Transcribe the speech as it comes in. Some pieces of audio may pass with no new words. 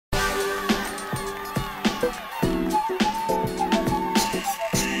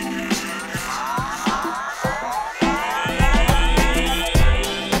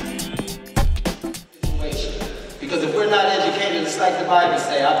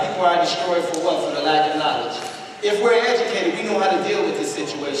about people are destroyed for what? For the lack of knowledge. If we're educated, we know how to deal with this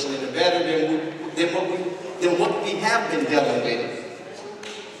situation and better than what we have been dealing with.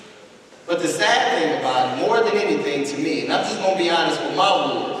 But the sad thing about it, more than anything to me, and I'm just going to be honest with my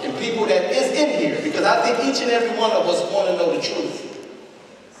ward and people that is in here, because I think each and every one of us want to know the truth.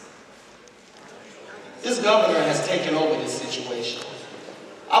 This governor has taken over this situation.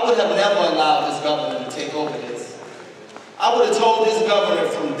 I would have never allowed this governor to take over this. I would have told this governor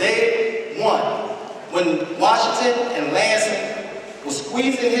from day one, when Washington and Lansing was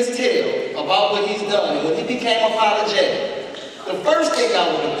squeezing his tail about what he's done, and when he became apologetic, the first thing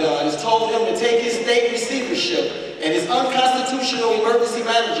I would have done is told him to take his state receivership and his unconstitutional emergency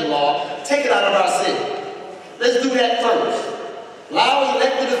manager law, take it out of our city. Let's do that first. Allow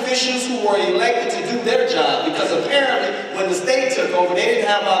elected officials who were elected to do their job, because apparently when the state took over, they didn't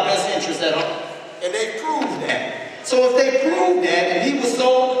have our best interests at heart. And they proved that. So if they proved that, and he was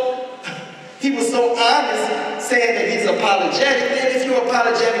so honest saying that he's apologetic, then if you're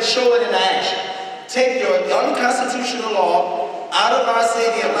apologetic, show it in action. Take your unconstitutional law out of our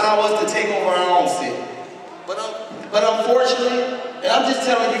city and allow us to take over our own city. But unfortunately, and I'm just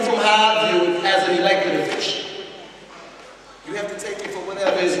telling you from how I view it as an elected official, you have to take it for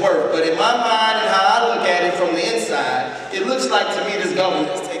whatever it's worth. But in my mind and how I look at it from the inside, it looks like to me this government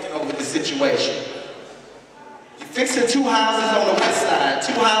is taking over the situation. You're fixing 2 houses on the west side,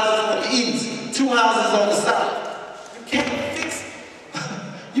 2 houses on the east, 2 houses on the south.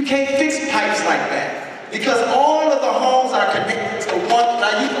 You can't fix pipes like that. Because all of the homes are connected to one.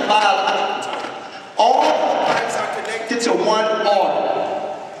 Now you can buy a lot. All of the pipes are connected to one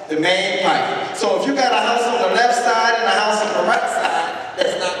order, the main pipe. So if you got a house on the left side and a house on the right side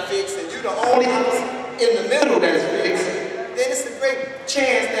that's not fixed, and you're the only house in the middle that's fixed, then it's a great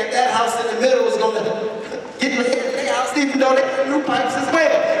chance that that house in the middle is going to get their house, even though they have new pipes as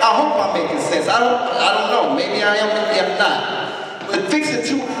well. I hope I'm making sense. I don't know. Maybe I am, maybe I'm not. But fixing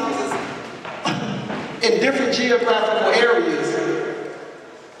 2 houses in different geographical areas,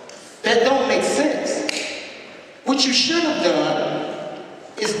 that don't make sense. What you should have done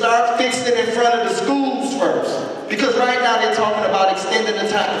is start fixing in front of the schools first. Because right now they're talking about extending the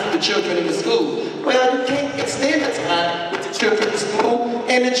time for the children in the school. Well, you can't extend the time with the children in school,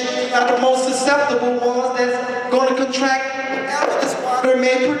 and the children are the most susceptible ones that's going to contract whatever this water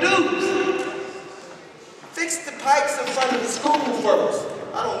may produce. Fix the pipes in front of the school first.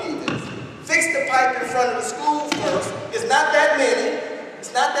 I don't need this. Fix the pipe in front of the school first. It's not that many.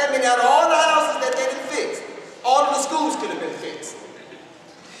 It's not that many. Out of all the houses that they didn't fix, all of the schools could have been fixed.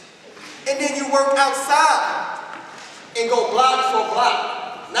 And then you work outside and go block for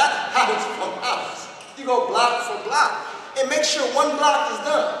block, not house for house. You go block for block and make sure 1 block is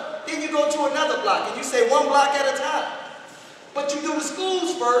done. Then you go to another block and you say 1 block at a time. But you do the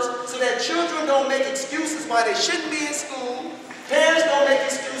schools first so that children don't make excuses why they shouldn't be in school, parents don't make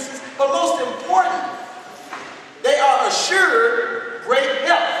excuses, but most important, they are assured great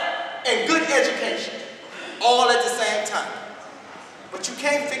health and good education, all at the same time. But you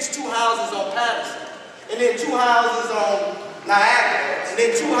can't fix 2 houses on Patterson, and then 2 houses on Niagara, and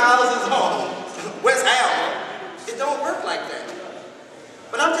then 2 houses on West Alma. It don't work like that.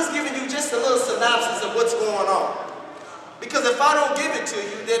 But I'm just giving you just a little synopsis of what's going on. Because if I don't give it to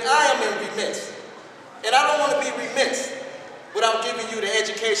you, then I am in remiss. And I don't want to be remiss without giving you the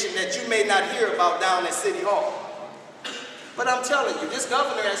education that you may not hear about down at City Hall. But I'm telling you, this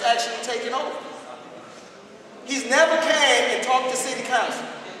governor has actually taken over. He's never came and talked to City Council.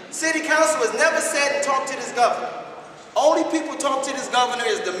 City Council has never sat and talked to this governor. Only people talk to this governor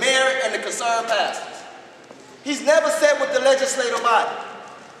is the mayor and the concerned pastors. He's never sat with the legislative body.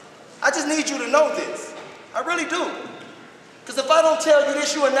 I just need you to know this. I really do. Because if I don't tell you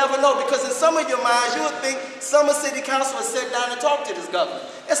this, you will never know. Because in some of your minds, you would think Summer City Council has sat down and talked to this governor.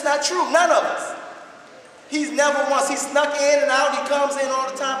 That's not true. None of us. He's never once. He snuck in and out. He comes in all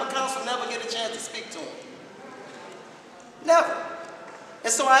the time, but council never get a chance to speak to him. Never.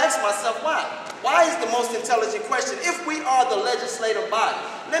 And so I asked myself, why? Why is the most intelligent question? If we are the legislative body,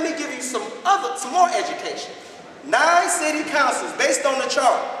 let me give you some more education. 9 city councils based on the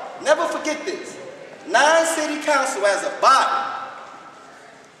chart. Never forget this. 9 city council as a body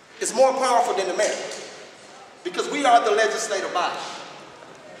is more powerful than the mayor, because we are the legislative body.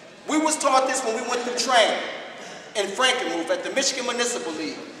 We was taught this when we went through training in Frankenmuth at the Michigan Municipal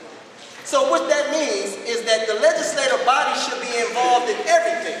League. So what that means is that the legislative body should be involved in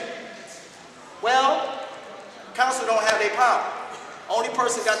everything. Well, council don't have their power. Only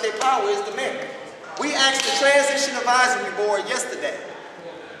person got their power is the mayor. We asked the Transition Advisory Board yesterday,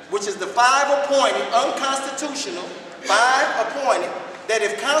 which is the 5 appointed, unconstitutional, 5 appointed, that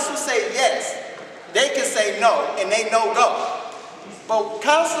if council say yes, they can say no, and they no go. But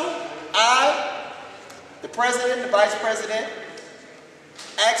council, I, the president, the vice president,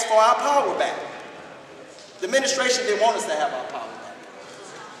 asked for our power back. The administration didn't want us to have our power back.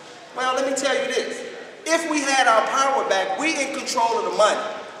 Well, let me tell you this. If we had our power back, we in control of the money.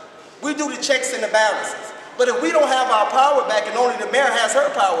 We do the checks and the balances. But if we don't have our power back and only the mayor has her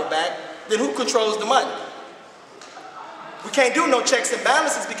power back, then who controls the money? We can't do no checks and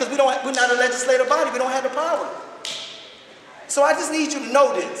balances because we're not a legislative body. We don't have the power. So I just need you to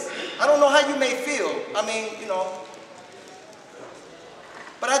know this. I don't know how you may feel. I mean, you know.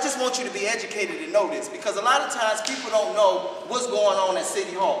 But I just want you to be educated and know this, because a lot of times people don't know what's going on at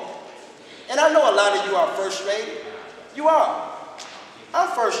City Hall. And I know a lot of you are frustrated. You are. I'm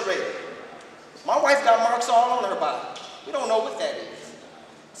frustrated. My wife got marks all on her body. We don't know what that is.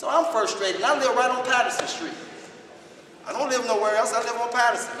 So I'm frustrated. I live right on Patterson Street. I don't live nowhere else. I live on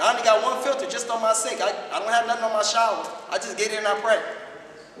Patterson. I only got one filter just on my sink. I don't have nothing on my shower. I just get in and I pray.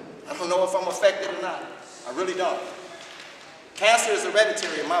 I don't know if I'm affected or not. I really don't. Cancer is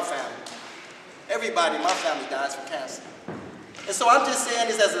hereditary in my family. Everybody in my family dies from cancer. And so I'm just saying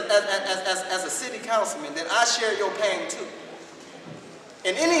this as a city councilman, that I share your pain too.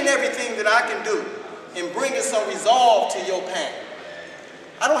 And any and everything that I can do in bringing some resolve to your pain,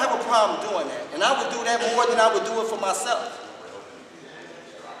 I don't have a problem doing that. And I would do that more than I would do it for myself.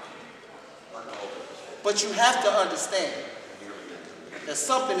 But you have to understand that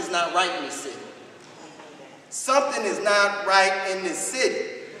something is not right in this city. Something is not right in this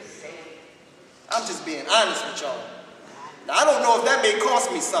city. I'm just being honest with y'all. Now, I don't know if that may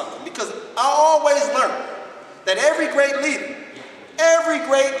cost me something, because I always learn that every great leader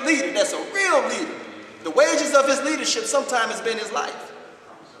that's a real leader, the wages of his leadership sometimes has been his life.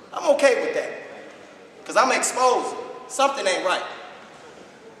 I'm okay with that, because I'm exposing something ain't right.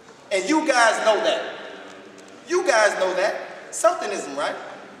 And you guys know that. You guys know that. Something isn't right.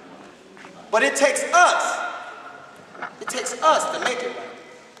 But it takes us. It takes us to make it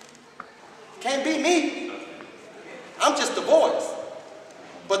right. Can't be me. I'm just the voice.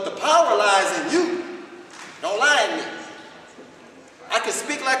 But the power lies in you. Don't lie in me. I can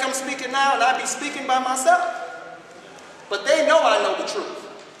speak like I'm speaking now, and I be speaking by myself. But they know I know the truth.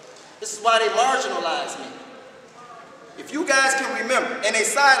 This is why they marginalize me. If you guys can remember, and they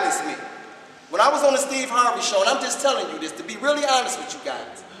silenced me. When I was on the Steve Harvey show, and I'm just telling you this to be really honest with you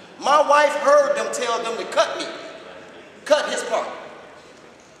guys, my wife heard them tell them to cut me. Cut his part.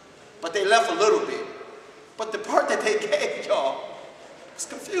 But they left a little bit. But the part that they gave y'all was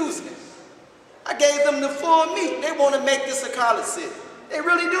confusing. I gave them the full meat. They want to make this a college city. They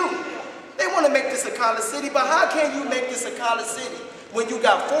really do. They want to make this a college city, but how can you make this a college city when you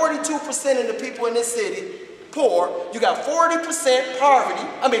got 42% of the people in this city poor, you got 40% poverty,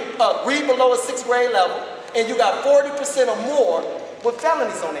 read below a 6th grade level, and you got 40% or more with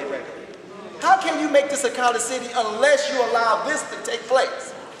felonies on their record? How can you make this a college city unless you allow this to take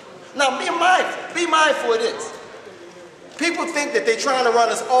place? Now, be mindful of this. People think that they're trying to run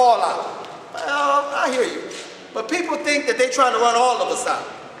us all out. Well, I hear you. But people think that they're trying to run all of us out.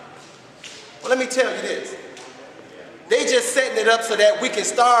 Well, let me tell you this. They just setting it up so that we can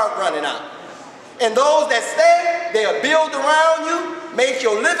start running out. And those that stay, they'll build around you, make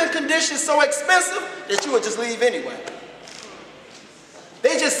your living conditions so expensive that you will just leave anyway.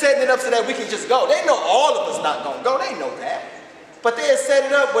 They just setting it up so that we can just go. They know all of us not gonna go, they know that. But they'll set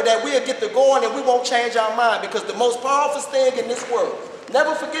it up where that we'll get to going and we won't change our mind, because the most powerful thing in this world,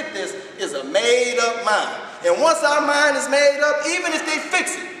 never forget this, is a made up mind. And once our mind is made up, even if they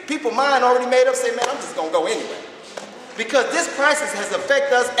fix it, people's mind already made up, say, man, I'm just gonna go anyway. Because this crisis has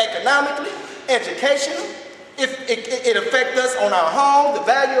affected us economically, educationally, it affects us on our home, the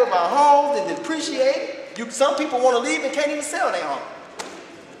value of our homes, and depreciate. Some people want to leave and can't even sell their home.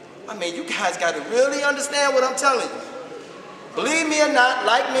 I mean, you guys got to really understand what I'm telling you. Believe me or not,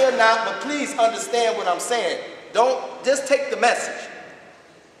 like me or not, but please understand what I'm saying. Don't just take the message.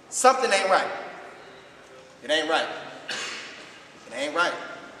 Something ain't right. It ain't right. It ain't right.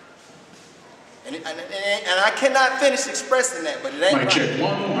 And I cannot finish expressing that, but it ain't right. Mic check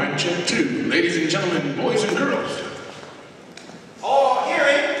 1, mic check 2. Ladies and gentlemen, boys and girls. All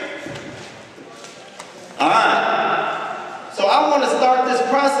hearing. All right. So I want to start this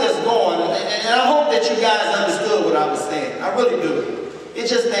process going, and I hope that you guys understood what I was saying. I really do. It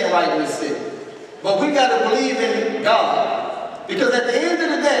just ain't right in this city. But we got to believe in God. Because at the end of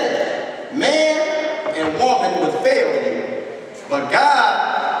the day, man and woman will fail you, but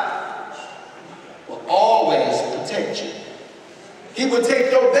God will always protect you. He will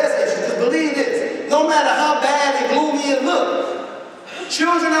take your best interest. Because believe this, no matter how bad and gloomy it looks,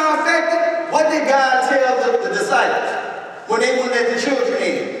 Children are affected. What did God tell the disciples when they wouldn't let the children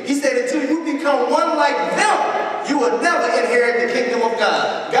in? He said, until you become one like them, you will never inherit the kingdom of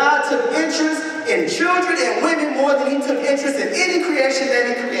God. God took interest in children and women more than he took interest in any creation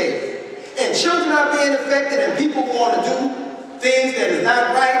that he created. And children are being affected, and people want to do things that is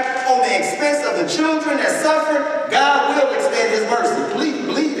not right on the expense of the children that suffer. God will extend his mercy. Please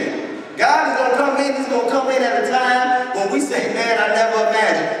believe that. God is going to come in. He's going to come in at a time when we say, man, I never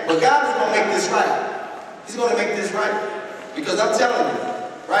imagined. But God is going to make this right. He's going to make this right. Because I'm telling you,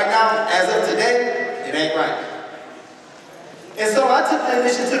 right now, as of today, it ain't right. And so I took the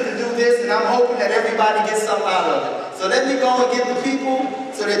initiative to do this, and I'm hoping that everybody gets something out of it. So let me go and get the people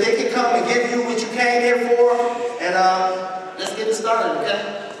so that they can come and give you what you came here for. And let's get it started,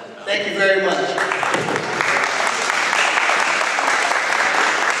 okay? Thank you very much.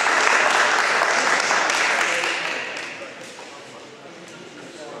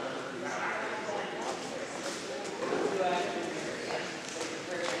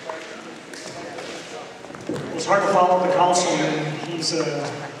 It's hard to follow the councilman. He's a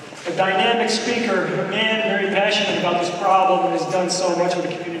dynamic speaker, a man very passionate about this problem and has done so much with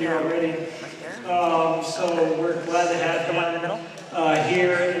the community already. So we're glad to have him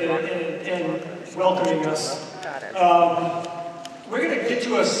here and welcoming us. We're going to get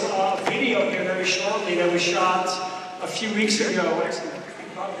to a video here very shortly that we shot a few weeks ago, actually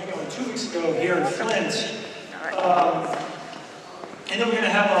probably 2 weeks ago here in Flint. And then we're going to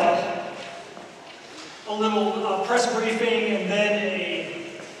have a little press briefing and then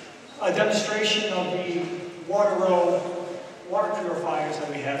a demonstration of the water purifiers that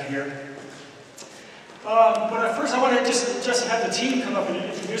we have here. But first I want to just have the team come up and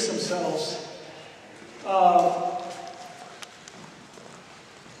introduce themselves.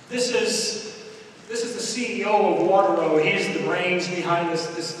 This is the CEO of WaterO. He's the brains behind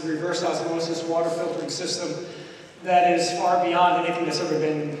this reverse osmosis water filtering system that is far beyond anything that's ever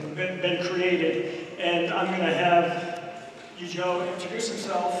been created. And I'm going to have you, Joe, introduce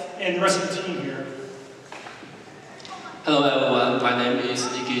himself and the rest of the team here. Hello everyone, my name is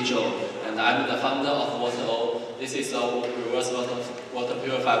Iki Joe, and I'm the founder of WaterO. This is a reverse water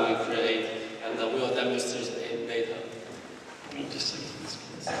purifier we create, and we will demonstrate it later.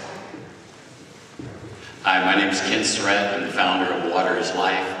 Hi, my name is Ken Surratt. I'm the founder of Water is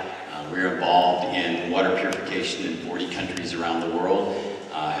Life. We're involved in water purification in 40 countries around the world,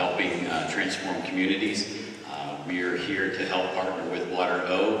 helping transform communities. We are here to help partner with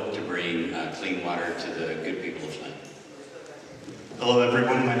WaterO to bring clean water to the good people of Flint. Hello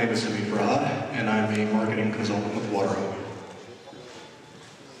everyone, my name is Hamid Farhad, and I'm a marketing consultant with WaterO.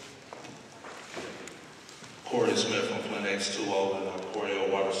 Corey Smith from Flint H2O and Corey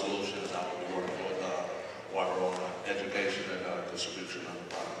Water Solutions. I will be working with WaterO on education and distribution of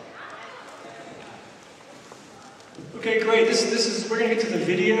the product. Okay, great. We're going to get to the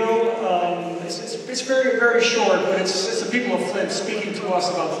video. It's very, very short, but it's the people of Flint speaking to us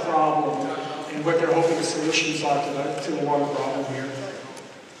about the problem and what they're hoping the solutions are to the water problem here.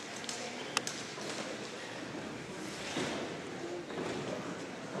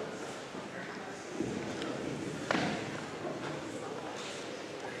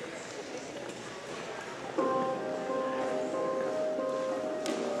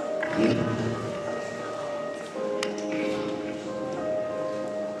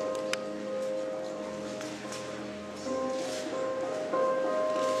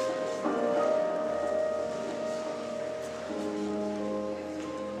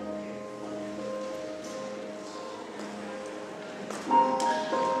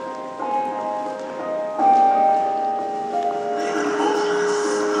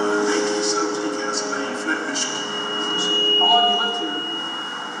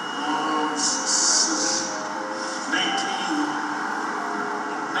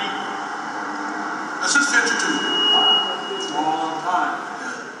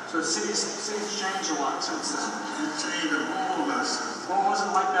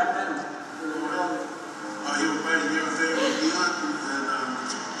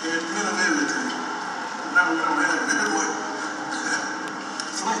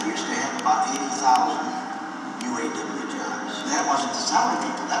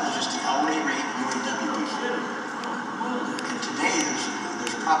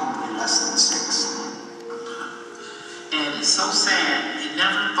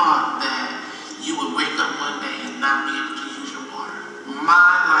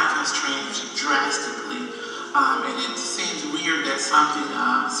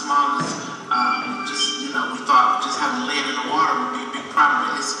 We thought just having lead in the water would be a big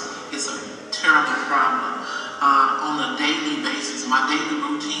problem. It's a terrible problem. on a daily basis. My daily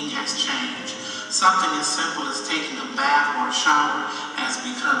routine has changed. Something as simple as taking a bath or a shower has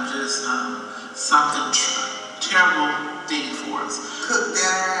become just something terrible thing for us. Cook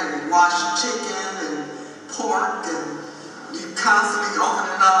dinner and wash chicken and pork, and you constantly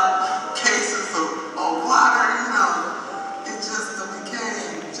opening up cases of water, you know. It just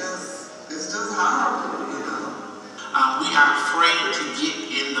became it's just horrible, you know. We are afraid to get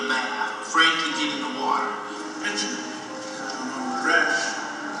in the bath, afraid to get in the water. Rash,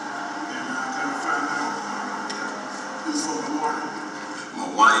 and I gotta find out it's from the water. My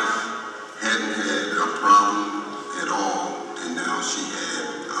wife hadn't had a problem at all, and now she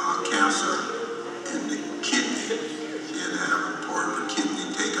had cancer in the kidney. She had to have a part of her kidney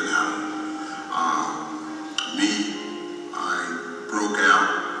taken out. I broke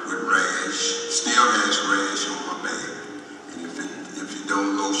out with rash, still has rash on my back, and if you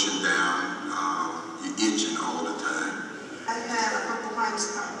don't lotion down, you're itching all the time. I had a couple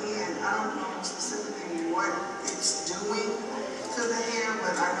clients come in. I don't know specifically what it's doing to the hair,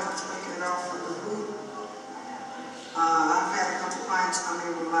 but I know it's making it off from the root. I've had a couple clients come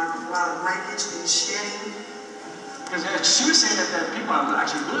in with like a lot of breakage and shedding. Because she was saying that people are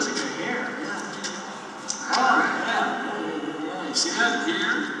actually losing their hair. Yeah. Oh, yeah. You see that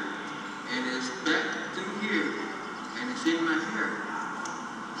here? And it's back through here. And it's in my hair.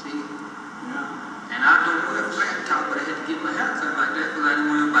 See? Yeah. And I don't wear a flat top, but I had to get my hair cut like that because I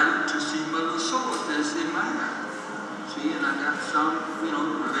didn't want everybody to see my little sores that's in my hair. See, and I got some,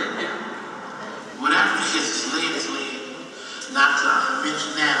 red hair. Whatever it is lead is lead. Not to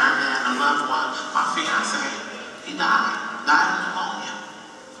mention that, I had a loved one, my fiance, he died of pneumonia.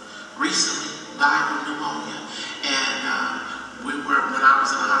 Recently, died of pneumonia. And when I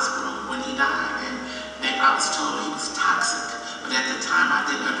was in the hospital when he died, and I was told he was toxic. But at the time, I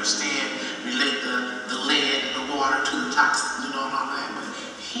didn't relate the lead and the water to the toxic, and all that. But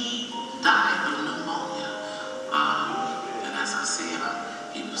he died of pneumonia. And as I said,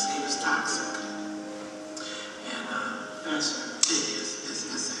 he was toxic. And it's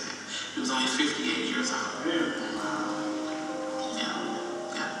sad. He was only 58 years old. Yeah.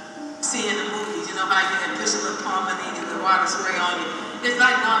 See in the movies, how you can push a little pump and then get the water spray on you. It's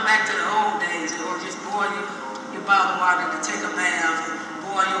like going back to the old days, or just boil your bottled water to take a bath, and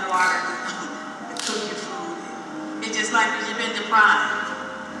boil your water to cook your food. It's just like you've been deprived.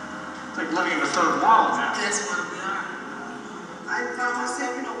 It's like living in the third world now. That's what we are. I found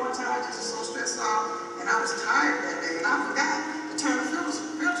myself, one time I just was so stressed out, and I was tired that day, and I forgot to turn the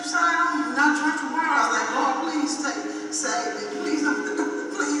filter side on and not drink the water. I was like, Lord, please save me.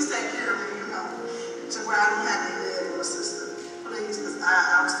 Please take care of me, to where I don't have any lead in my system. Please, because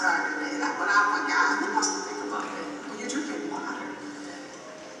I was tired that day. But I forgot. You must think about that when you're drinking water.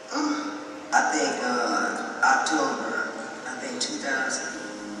 I think October,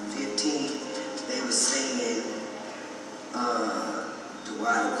 2015, they were singing the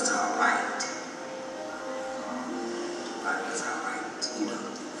water was all right. The water was all right.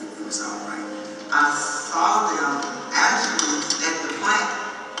 It was all right. I saw them actually at the plant,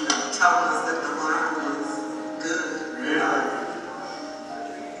 telling us that the water was good. Yeah.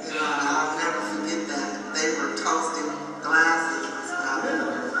 I'll never forget that. They were toasting glasses of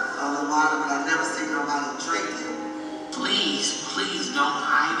the water, but I've never seen nobody drink it. Please don't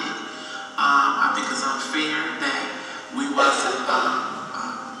hide it. I think it's unfair that we wasn't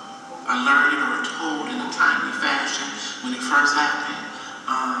alerted or told in a timely fashion when it first happened.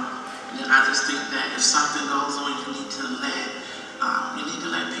 And I just think that if something goes on, you need to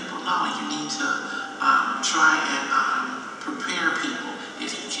let people know. You need to try and prepare people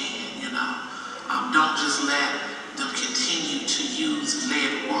if you can. Don't just let them continue to use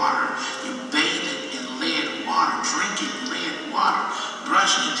lead water. You're bathing in lead water, drinking lead water,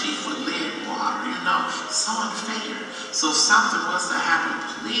 brushing your teeth with lead water. So unfair. So if something was to happen,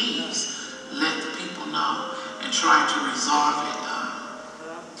 please let the people know and try to resolve it.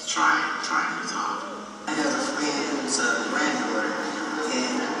 Try and resolve it. I have a friend who's a granddaughter,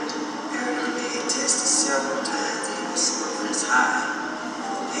 and apparently they had tested several times and it was high.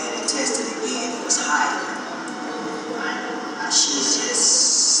 And they tested again, it was higher. She's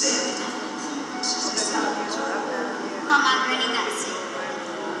just 7. She's just 7 years old. My granny got sick.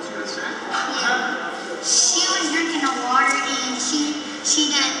 She was drinking the water and she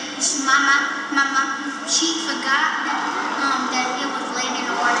forgot that it was lead in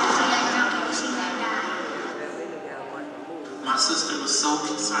the water. She got drunk and she got died. My sister was so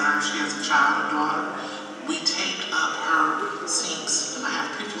concerned. She has a child, a daughter. We taped up her sinks, and I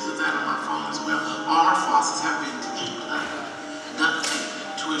have pictures of that on my phone as well. All her faucets have been taped up, duct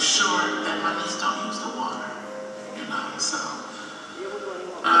taped, to ensure that my niece don't use the water. you know, so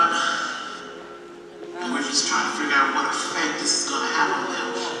we're just trying to figure out what effect this is going to have on them,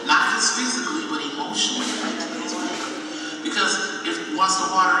 not just physically, but emotionally mentally as well. Because if once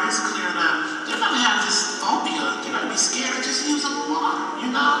the water is clear now, they're not going to have this phobia. They're going to be scared of just using the water, you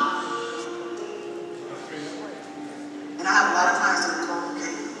know? And I have a lot of clients that go,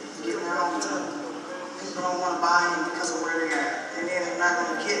 okay, get their own time. People don't want to buy in because of where they're at. And then they're not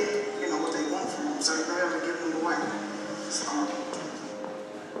going to get, you know, what they want from them. So they're going to give them away. So,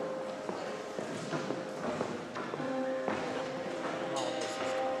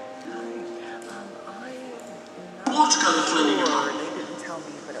 I want you to come to Flint in your life.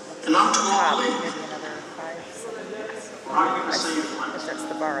 And I'm too old to leave. How are you going to save Flint? That's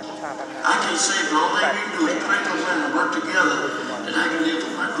the bar at the top. I can't save it. All they can do is pray for Flint and work together, and I can live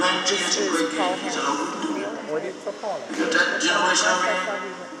with my grandkids and great grandkids, and I will do it. Because that generation I'm in,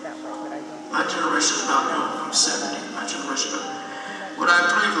 my generation is about, I'm 70, my generation. What I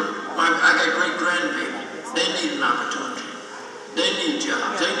pray for, I got great grandbabies. They need an opportunity. They need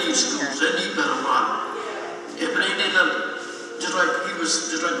jobs. They need schools. They need better water. If they need nothing, just like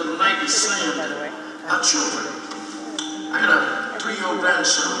the night was saying, our children. I got a 3-year-old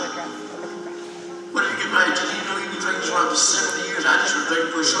grandson. When did he get married? Did he know he'd been drinking this water for 70 years? I just was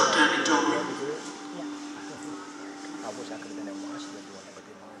drinking for a short time, he told me.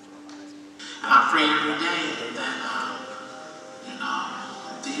 And I pray every day that, you know,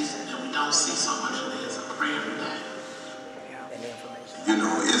 that we don't see so much of this. I pray every day. You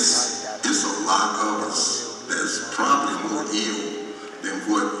know, it's a lot of us that's probably more ill than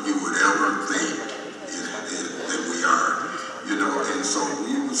what you would ever think that we are. You know, and so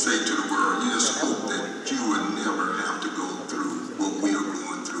we would say to the world, you just hope that you would never have to go through what we are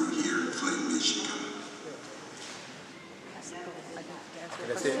going through here in Flint, Michigan.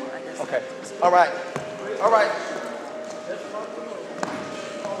 That's it? Okay. All right. All right.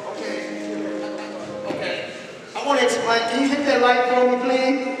 Okay. I want to explain. Can you hit that light for me,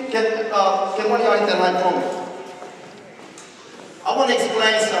 please? Can one of y'all hit that light for me? I want to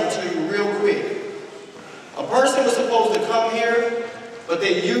explain something to you real quick. A person was supposed to come here, but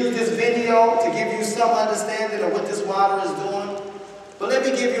they used this video to give you some understanding of what this water is doing. But let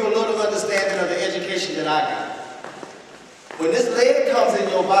me give you a little understanding of the education that I got. When this lead comes in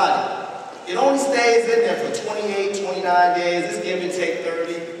your body, it only stays in there for 28, 29 days. It's give and take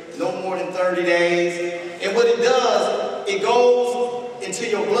 30, no more than 30 days. And what it does, it goes into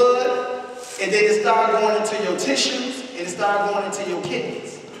your blood, and then it starts going into your tissues, and it starts going into your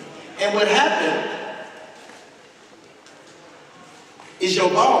kidneys. And what happened is your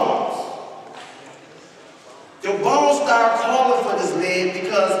bones. Your bones start calling for this lead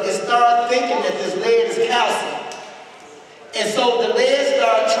because it starts thinking that this lead is calcium. And so the lead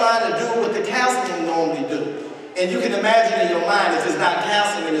starts trying to do what the calcium normally do. And you can imagine in your mind, if it's not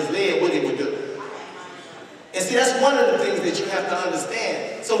calcium and it's lead, what it would do. And see, that's one of the things that you have to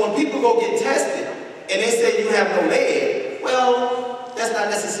understand. So when people go get tested and they say you have no lead, well, that's not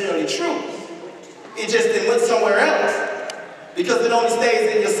necessarily true. It just went somewhere else because it only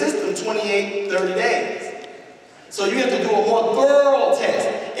stays in your system 28, 30 days. So you have to do a more thorough test.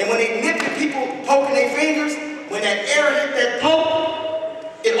 And when they nip at people poking their fingers, when that air hit that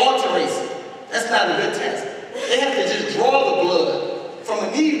poke, it alterates it. That's not a good test. They have to just draw the blood from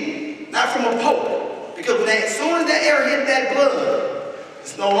a needle, not from a poke. Because as soon as that air hit that blood,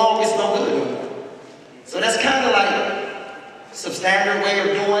 it's no good anymore. So that's kind of like a substandard way of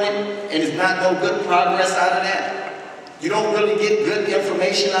doing it, and it's not no good progress out of that. You don't really get good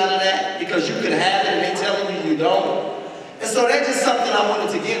information out of that because you could have it and they're telling you you don't. And so that's just something I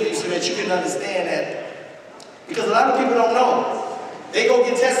wanted to give you so that you can understand that. Because a lot of people don't know. They go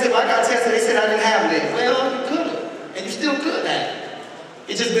get tested. If I got tested, they said I didn't have it. Well, you could have. And you still could have.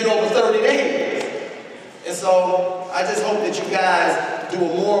 It's just been over 30 days. And so I just hope that you guys do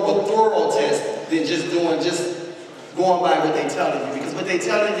a more of a thorough test than just going by what they're telling you. Because what they're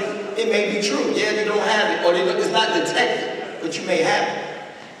telling you, it may be true. Yeah, you don't have it, or it's not detected, but you may have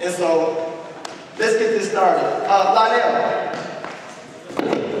it. And so, let's get this started. Lionel.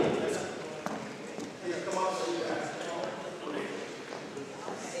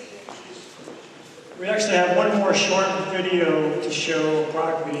 We actually have one more short video to show, a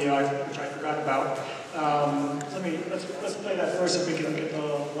product video, which I forgot about. Let's play that first if we can get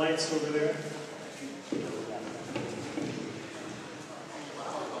the lights over there.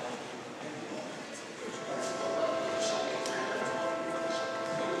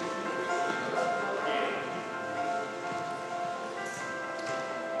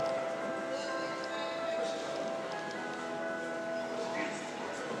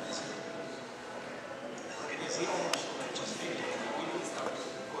 We almost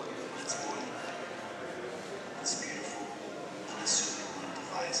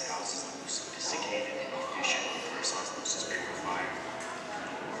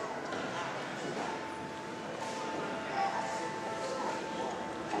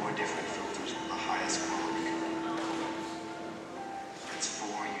 4 different filters of the highest quality. It's 4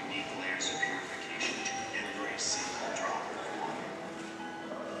 unique layers of purification to every single drop of water.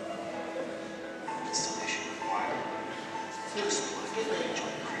 Installation required to exploit the range of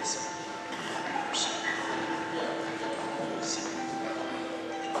increase 100%. Simple.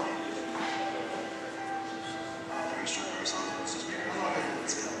 Very strong horizontal. This is very hard.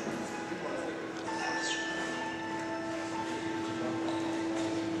 Let's go. Last.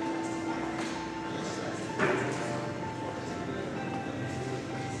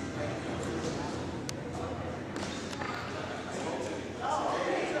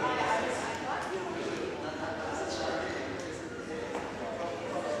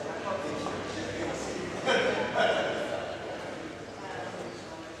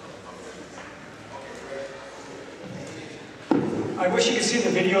 I wish you could see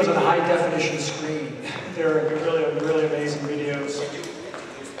the videos on a high definition screen. They're really amazing videos.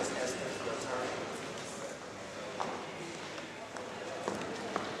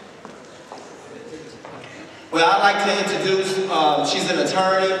 Well, I'd like to introduce, she's an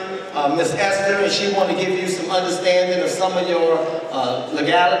attorney, Miss Esther, and she wanted to give you some understanding of some of your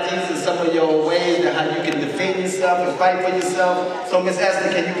legalities and some of your ways that how you can defend yourself and fight for yourself. So Miss Esther,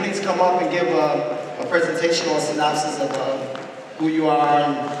 can you please come up and give a presentation or a synopsis of who you are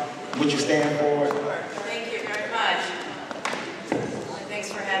and what you stand for? Thank you very much.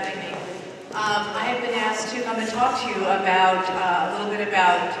 Thanks for having me. I have been asked to come and talk to you about a little bit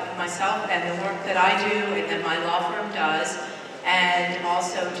about myself and the work that I do and that my law firm does, and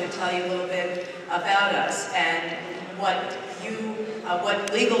also to tell you a little bit about us and what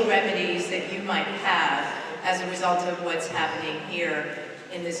legal remedies that you might have as a result of what's happening here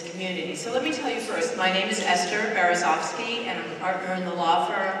in this community. So let me tell you first, my name is Esther Berezovsky, and I'm a partner in the law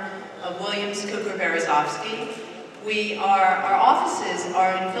firm of Williams Cooker Berezovsky. Our offices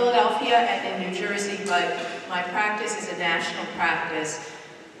are in Philadelphia and in New Jersey, but my practice is a national practice.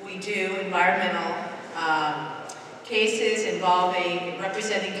 We do environmental cases involving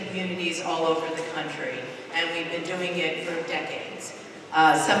representing communities all over the country, and we've been doing it for decades.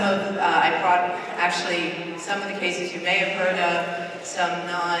 I brought actually some of the cases you may have heard of, some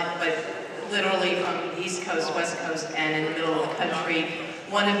not, but literally from the East Coast, West Coast, and in the middle of the country.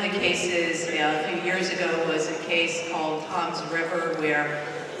 One of the cases a few years ago was a case called Tom's River, where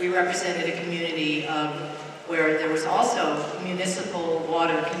we represented a community where there was also municipal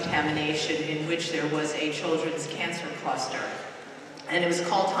water contamination in which there was a children's cancer cluster. And it was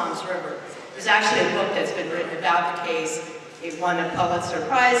called Tom's River. There's actually a book that's been written about the case. It won a Pulitzer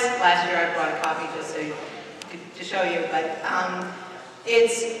Prize. Last year I brought a copy just to show you, but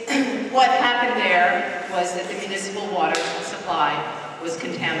what happened there was that the municipal water supply was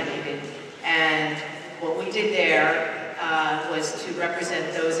contaminated, and what we did there was to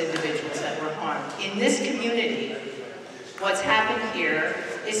represent those individuals that were harmed. In this community, what's happened here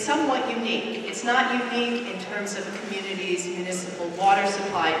is somewhat unique. It's not unique in terms of a community's municipal water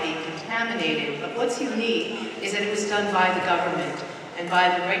supply being contaminated, but what's unique is that it was done by the government and by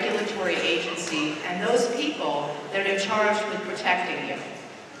the regulatory agency and those people that are charged with protecting you.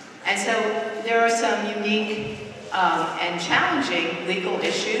 And so there are some unique and challenging legal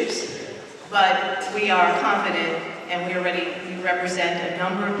issues, but we are confident and we represent a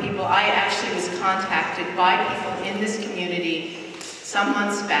number of people. I actually was contacted by people in this community some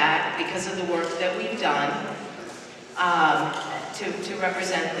months back because of the work that we've done to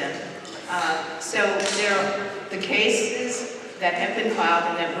represent them. So the cases that have been filed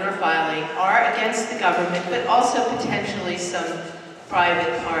and that we're filing are against the government, but also potentially some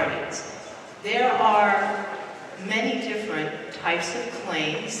private parties. There are many different types of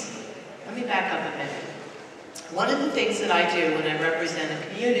claims. Let me back up a minute. One of the things that I do when I represent a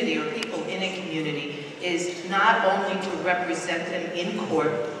community or people in a community is not only to represent them in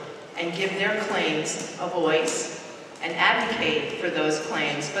court and give their claims a voice and advocate for those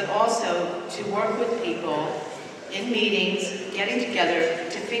claims, but also to work with people in meetings, getting together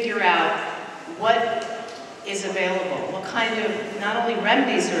to figure out what is available, what kind of, not only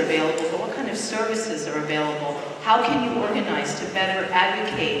remedies are available, but what kind of services are available. How can you organize to better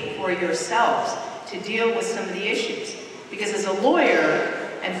advocate for yourselves to deal with some of the issues? Because as a lawyer,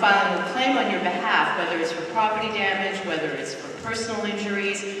 and filing a claim on your behalf, whether it's for property damage, whether it's for personal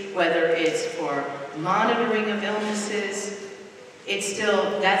injuries, whether it's for monitoring of illnesses, it's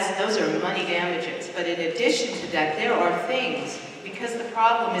still, those are money damages. But in addition to that, there are things, because the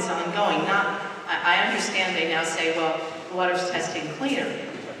problem is ongoing, I understand they now say, well, the water's testing cleaner.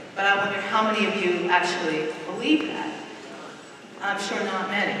 But I wonder how many of you actually believe that? I'm sure not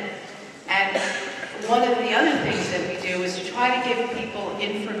many. And one of the other things that we do is to try to give people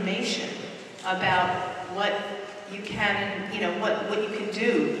information about what you can, what you can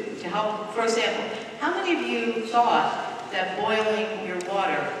do to help. For example, how many of you thought that boiling your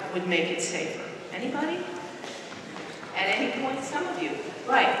water would make it safer? Anybody? At any point, some of you.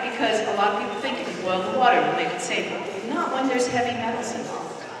 Right, because a lot of people think if you boil the water, it will make it safer. Not when there's heavy metals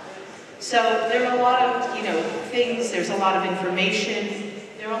involved. So there are a lot of, things, there's a lot of information,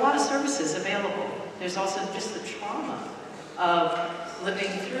 there are a lot of services available. There's also just the trauma of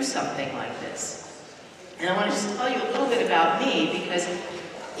living through something like this. And I want to just tell you a little bit about me, because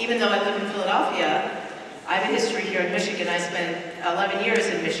even though I live in Philadelphia, I have a history here in Michigan. I spent 11 years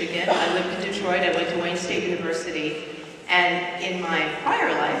in Michigan. I lived in Detroit. I went to Wayne State University. And in my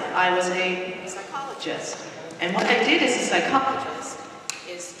prior life, I was a psychologist. And what I did as a psychologist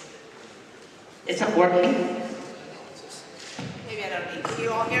is, it's not working. Maybe I don't need, can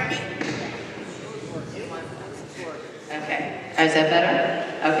you all hear me? Okay, is that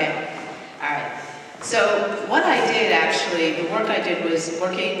better? Okay, all right. So what I did actually, the work I did was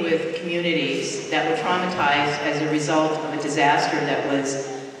working with communities that were traumatized as a result of a disaster that was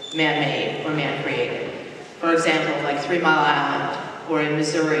man-made or man-created. For example, like 3 Mile Island, or in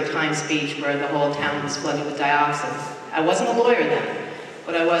Missouri, Times Beach, where the whole town was flooded with dioxin. I wasn't a lawyer then.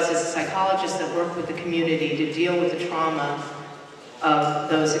 What I was is a psychologist that worked with the community to deal with the trauma of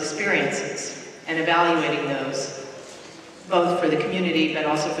those experiences and evaluating those, both for the community but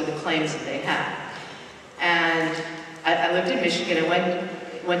also for the claims that they had. And I lived in Michigan. I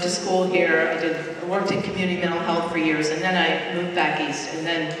went to school here. I worked in community mental health for years, and then I moved back east. And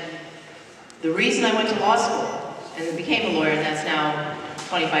then the reason I went to law school and became a lawyer, and that's now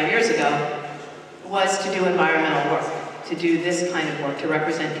 25 years ago, was to do environmental work, to do this kind of work, to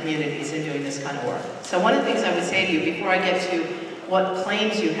represent communities in doing this kind of work. So one of the things I would say to you before I get to what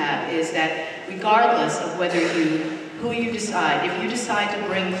claims you have is that regardless of who you decide, if you decide to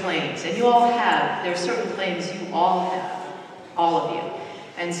bring claims, and you all have, there are certain claims you all have, all of you,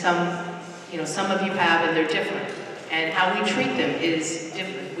 and some of you have and they're different. And how we treat them is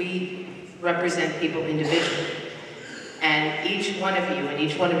different. We represent people individually. And each one of you and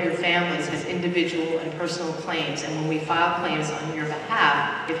each one of your families has individual and personal claims. And when we file claims on your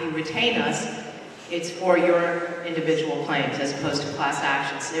behalf, if you retain us, it's for your individual claims as opposed to class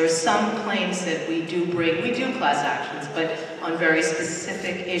actions. There are some claims that we do bring. We do class actions, but on very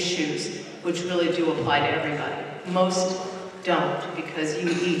specific issues, which really do apply to everybody. Most don't, because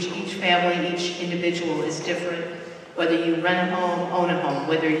each family, each individual is different. Whether you rent a home, own a home,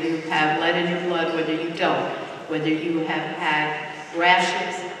 whether you have lead in your blood, whether you don't, whether you have had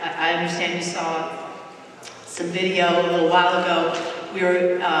rashes. I understand you saw some video a little while ago. We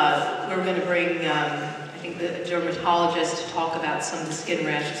were going to bring, I think, the dermatologist to talk about some of the skin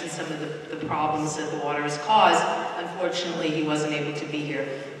rashes and some of the problems that the water has caused. Unfortunately, he wasn't able to be here.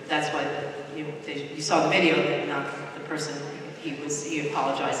 That's why you saw the video, that not the person, he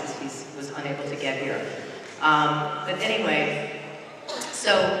apologizes, he was unable to get here. But anyway,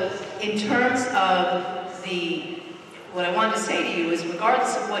 so in terms of what I wanted to say to you is,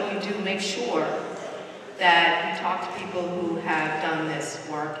 regardless of what you do, make sure that you talk to people who have done this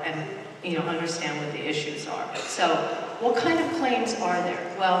work and understand what the issues are. So, what kind of claims are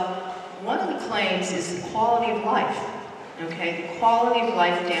there? Well, one of the claims is the quality of life. Okay, the quality of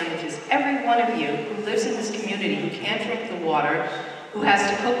life damages. Every one of you who lives in this community, who can't drink the water, who has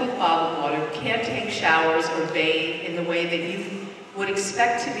to cook with bottled water, who can't take showers or bathe in the way that you would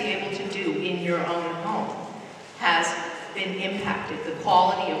expect to be able to do in your own home, has been impacted. The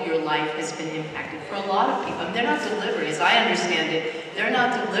quality of your life has been impacted for a lot of people. And they're not delivering, as I understand it, they're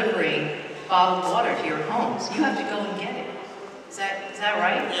not delivering bottled water to your homes. You have to go and get it. Is that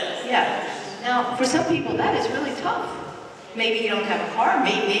right? Yes. Yeah. Now, for some people, that is really tough. Maybe you don't have a car,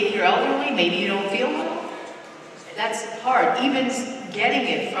 maybe you're elderly, maybe you don't feel well. That's hard. Even getting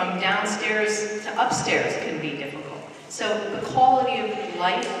it from downstairs to upstairs can be difficult. So the quality of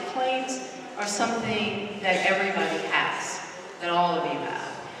life claims are something that everybody has, that all of you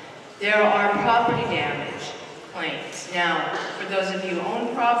have. There are property damage claims. Now, for those of you who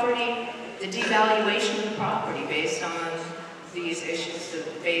own property, the devaluation of the property based on these issues,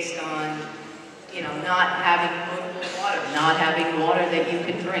 based on not having potable water, not having water that you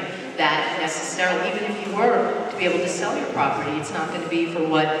can drink. That necessarily, even if you were to be able to sell your property, it's not going to be for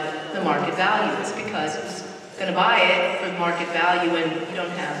what the market value is, because who's going to buy it for market value when you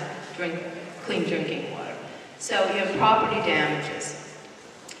don't have clean drinking water. So you have property damages.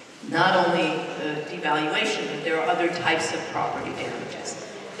 Not only the devaluation, but there are other types of property damages.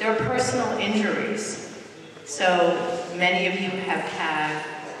 There are personal injuries. So many of you have had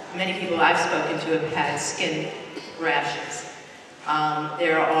many people I've spoken to have had skin rashes.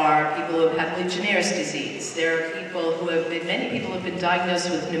 There are people who have had Legionnaire's disease. There are people who have been, many people have been diagnosed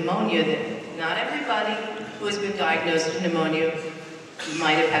with pneumonia. That not everybody who has been diagnosed with pneumonia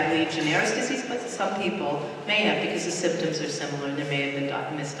might have had Legionnaire's disease, but some people may have because the symptoms are similar and there may have been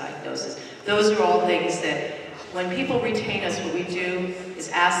misdiagnosis. Those are all things that when people retain us, what we do is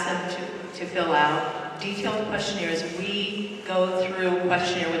ask them to fill out detailed questionnaires. We go through a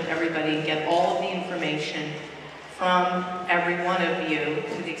questionnaire with everybody and get all of the information from every one of you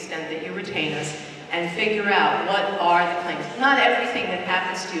to the extent that you retain us and figure out what are the claims. Not everything that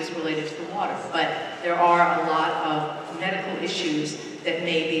happens to you is related to the water, but there are a lot of medical issues that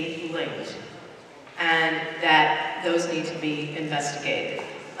may be linked and that those need to be investigated.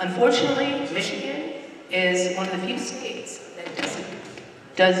 Unfortunately, Michigan is one of the few states that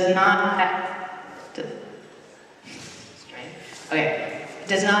does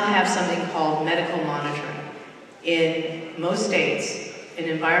not have something called medical monitoring. In most states, in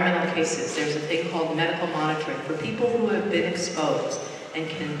environmental cases, there's a thing called medical monitoring for people who have been exposed and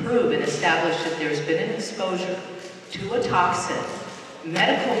can prove and establish that there's been an exposure to a toxin.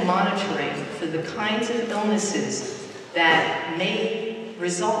 Medical monitoring for the kinds of illnesses that may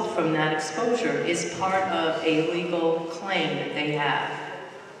result from that exposure is part of a legal claim that they have.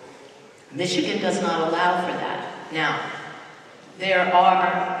 Michigan does not allow for that. Now, there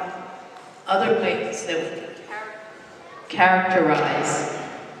are other ways that we characterize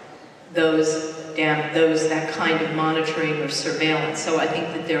that kind of monitoring or surveillance. So I think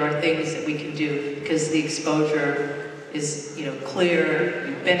that there are things that we can do because the exposure is, clear,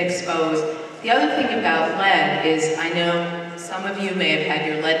 you've been exposed. The other thing about lead is, I know some of you may have had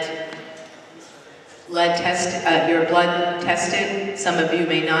your your blood tested. Some of you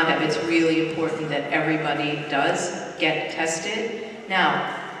may not have. It's really important that everybody does get tested.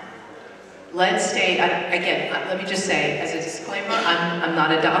 Now, again, let me just say, as a disclaimer, I'm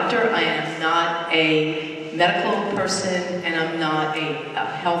not a doctor, I am not a medical person, and I'm not a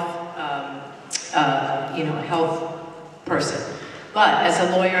health, health person. But as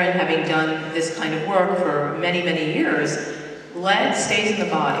a lawyer and having done this kind of work for many, many years, lead stays in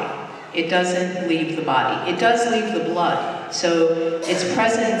the body. It doesn't leave the body. It does leave the blood. So its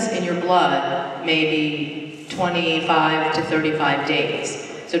presence in your blood may be 25 to 35 days.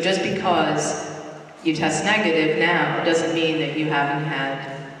 So just because you test negative now doesn't mean that you haven't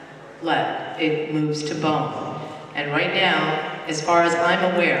had lead. It moves to bone. And right now, as far as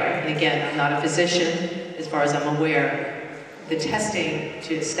I'm aware, and again, I'm not a physician, as far as I'm aware, the testing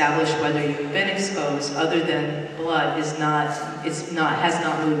to establish whether you've been exposed other than blood has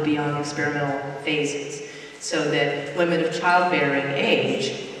not moved beyond experimental phases. So that women of childbearing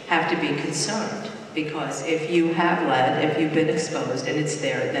age have to be concerned. Because if you have lead, if you've been exposed and it's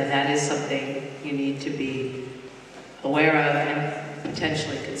there, then that is something you need to be aware of and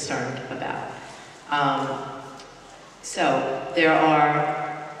potentially concerned about. So there are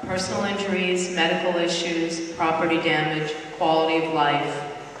personal injuries, medical issues, property damage, quality of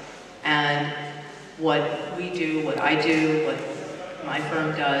life, and what we do, what I do, what my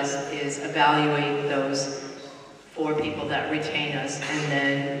firm does is evaluate those for people that retain us and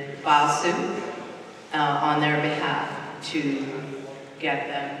then file suit on their behalf to get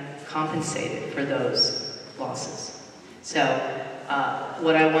them compensated for those losses. So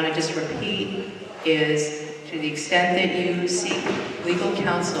what I want to just repeat is, to the extent that you seek legal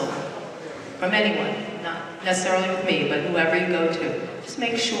counsel from anyone, not necessarily with me, but whoever you go to, just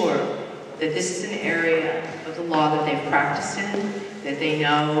make sure that this is an area of the law that they've practiced in, that they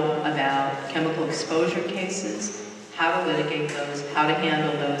know about chemical exposure cases, how to litigate those, how to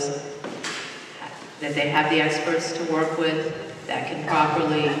handle those, that they have the experts to work with that can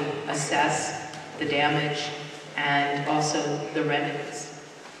properly assess the damage and also the remedies.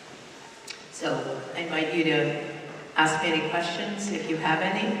 So I invite you to ask me any questions if you have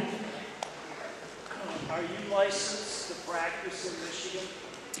any. Are you licensed to practice in Michigan?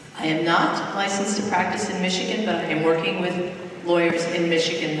 I am not licensed to practice in Michigan, but I am working with lawyers in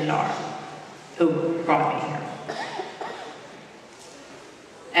Michigan that are, who brought me here.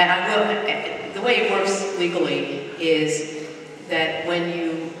 And I will, the way it works legally is that when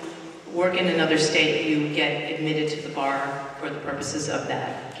you work in another state, you get admitted to the bar for the purposes of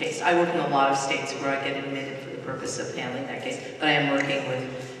that case. I work in a lot of states where I get admitted for the purpose of handling that case, but I am working with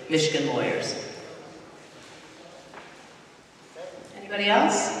Michigan lawyers. Anybody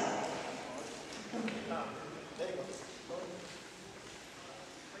else?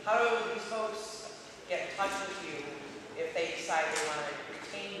 How do these folks get in touch with you if they decide they want to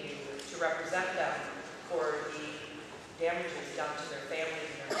retain you to represent them for the damages done to their families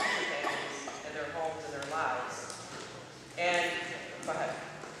and their families and their homes and their lives. And, go ahead.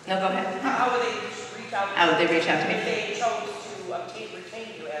 No, go ahead. How would they reach out to How would they reach out to me? if they chose to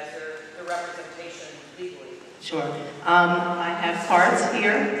retain you as their representation legally? Sure. I have cards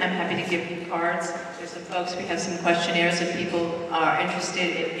here. I'm happy to give you cards. There's some folks, we have some questionnaires if people are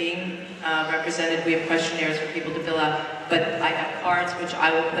interested in being represented. We have questionnaires for people to fill out. But I have cards which I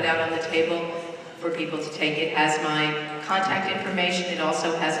will put out on the table for people to take. It has my contact information. It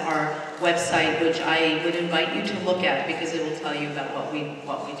also has our website, which I would invite you to look at because it will tell you about what we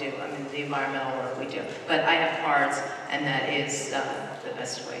do. I mean, the environmental work we do. But I have cards, and that is the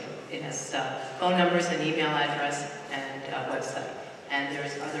best way. It has phone numbers and email address and website. And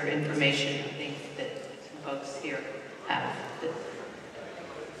there's other information, I think, that some folks here have.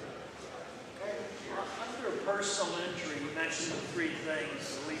 Under personal injury, you mentioned the three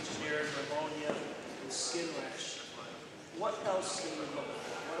things: Legionnaires, pneumonia, and skin rash. What else can we look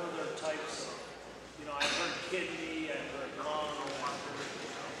for? What other types of, I've heard kidney, I've heard lung, I've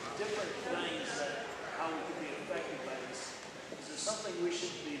heard different things that how we could be affected by this. Is there something we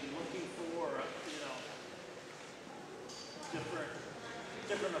should be looking for,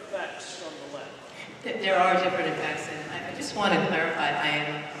 different effects from the lead? There are different effects, and I just want to clarify,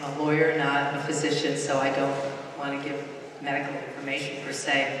 I'm a lawyer, not a physician, so I don't want to give medical information per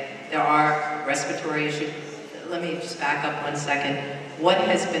se. There are respiratory issues. Let me just back up 1 second. What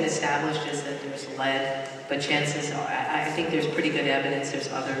has been established is that there's lead, but chances are, I think there's pretty good evidence there's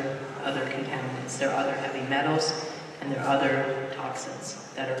other contaminants. There are other heavy metals, and there are other toxins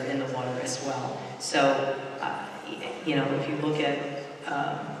that are in the water as well. So, if you look at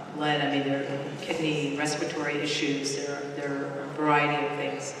lead, I mean, there are kidney, respiratory issues, there are a variety of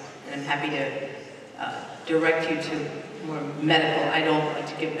things, and I'm happy to direct you to more medical. I don't like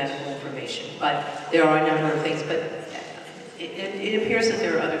to give medical information, but there are a number of things. But it appears that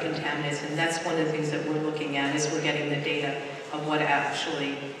there are other contaminants, and that's one of the things that we're looking at is we're getting the data of what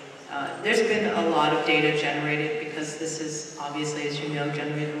actually. There's been a lot of data generated because this is obviously, as you know,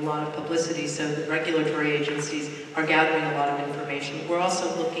 generated a lot of publicity, so the regulatory agencies are gathering a lot of information. We're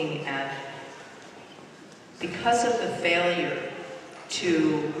also looking at, because of the failure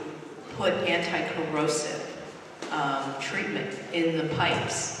to put anti-corrosive treatment in the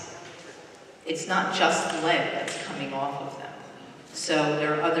pipes, it's not just lead that's coming off of them. So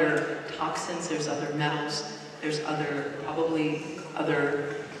there are other toxins, there's other metals, there's probably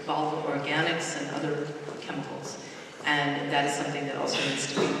other volatile organics and other chemicals. And that is something that also needs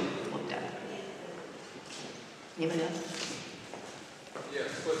to be looked at. Anyone else? Yes,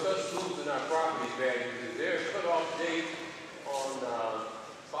 for us losing our property values, is there a cutoff date on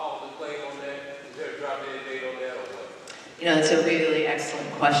filing the claim on that? Is there a drop dead date on that or what? It's a really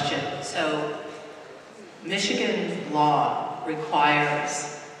excellent question. So, Michigan law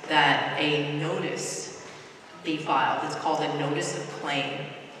requires that a notice be filed. It's called a notice of claim.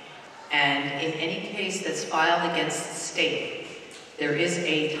 And in any case that's filed against the state, there is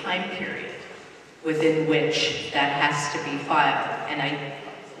a time period within which that has to be filed. And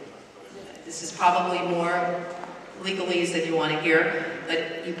this is probably more legalese than you want to hear,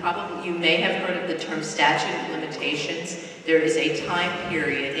 but you may have heard of the term statute of limitations. There is a time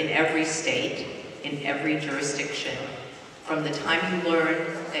period in every state, in every jurisdiction, from the time you learn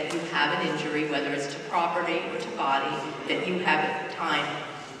that you have an injury, whether it's to property or to body, that you have time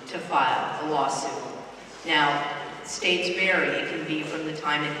to file a lawsuit. Now, states vary. It can be from the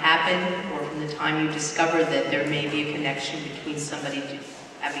time it happened or from the time you discover that there may be a connection between somebody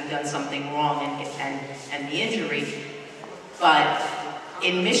having done something wrong and the injury. But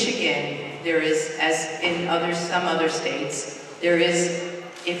in Michigan, there is, as in some other states, there is,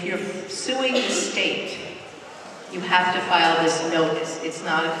 if you're suing the state, you have to file this notice. It's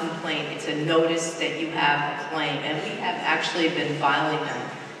not a complaint, it's a notice that you have a claim. And we have actually been filing them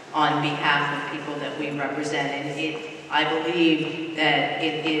on behalf of people that we represent. And I believe that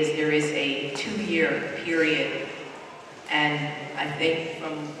there is a 2-year period. And I think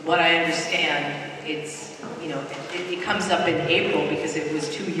from what I understand, it's, it comes up in April because it was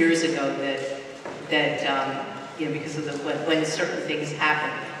 2 years ago that because of when certain things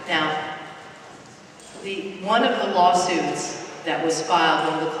happen. Now, one of the lawsuits that was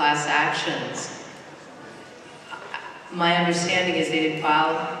filed, one of the class actions, my understanding is they didn't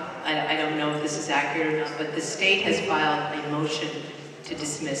file, I don't know if this is accurate or not, but the state has filed a motion to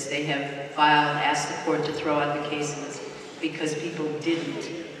dismiss. They have asked the court to throw out the cases because people didn't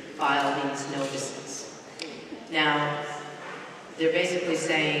file these notices. Now, they're basically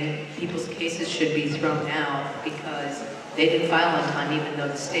saying people's cases should be thrown out because they didn't file on time, even though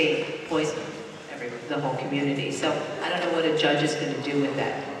the state poisoned the whole community. So I don't know what a judge is going to do with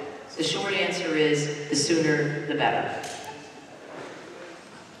that. The short answer is the sooner the better.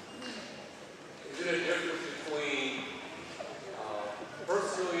 Is there a difference between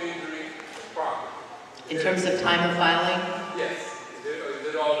personal injury and property? In terms of time of filing? Yes. Is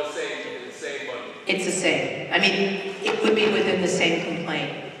it all the same money? It's the same. I mean, it would be within the same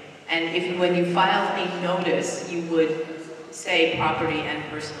complaint. And if when you file a notice, you would say property and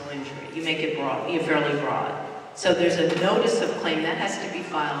personal injury. You make it broad, you're fairly broad. So there's a notice of claim that has to be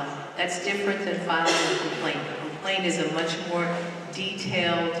filed. That's different than filing a complaint. The complaint is a much more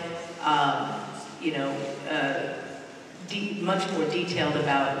detailed, much more detailed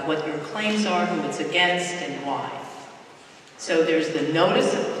about what your claims are, who it's against, and why. So there's the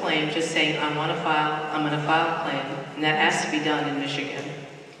notice of claim, just saying I'm going to file a claim, and that has to be done in Michigan.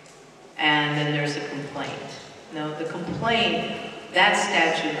 And then there's a complaint. No, the complaint, that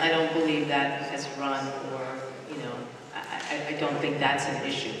statute, I don't believe that has run, or, I don't think that's an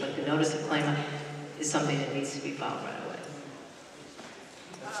issue. But the notice of claim is something that needs to be filed right away.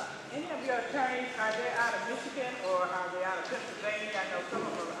 Any of your attorneys, are they out of Michigan or are they out of Pennsylvania? I know some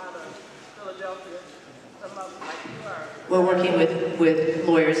of them are out of Philadelphia. Some of them, like you are. We're working with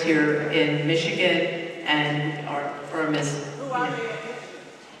lawyers here in Michigan, and our firm is... Who are they in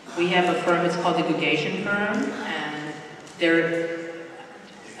Michigan? We have a firm, it's called the Gugation Firm, and they're,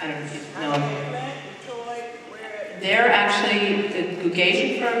 I don't know if you know them. They're actually, the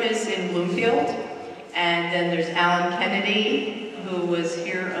Gugation Firm is in Bloomfield, and then there's Alan Kennedy, who was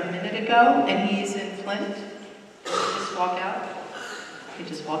here a minute ago, and he's in Flint. Did he just walk out? He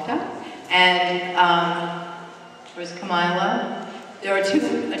just walked out. And where's Kamila? There are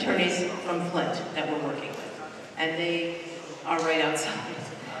 2 attorneys from Flint that we're working with, and they are right outside.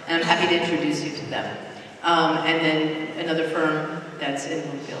 And I'm happy to introduce you to them. And then another firm that's in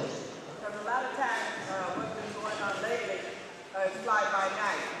Bloomfield. Because a lot of times, what's been going on lately is fly by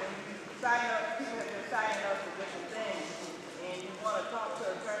night. When you sign up, people have been signing up for different things, and you want to talk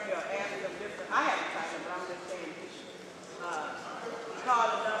to an attorney or ask them different. I haven't signed up, but I'm just saying, call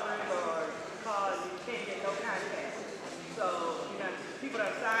the numbers or call and you can't get no contact. So, people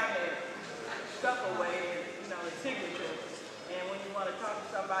that sign their stuff away, the signature. And when you want to talk to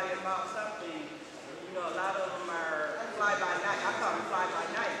somebody about something, a lot of them are fly-by-night. I call them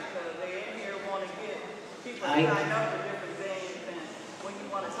fly-by-night because they're in here want to get people to sign up for different things, and when you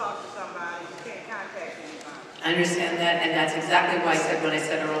want to talk to somebody, you can't contact anybody. I understand that, and that's exactly why I said what I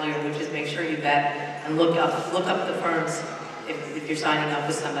said earlier, which is make sure you vet and look up the firms if you're signing up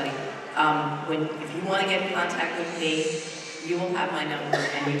with somebody. If you want to get in contact with me, you will have my number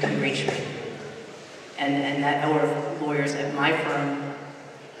and you can reach me. And that, or lawyers at my firm,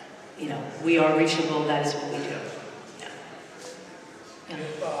 we are reachable. That is what we do. Yeah.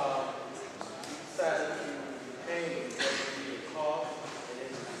 If decided to pay, what would be the cost and then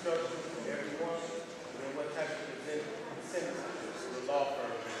instruction for everyone, and then what type of incentives for the law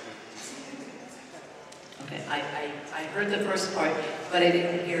firm? Okay, I heard the first part, but I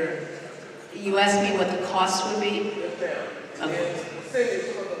didn't hear. You asked me what the cost would be? Yes, ma'am. Okay. And incentives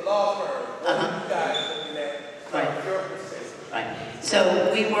for the law firm, what you guys looking at? Right. Your percentage. Right.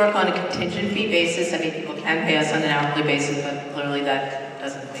 So we work on a contingent fee basis. I mean, people can pay us on an hourly basis, but clearly that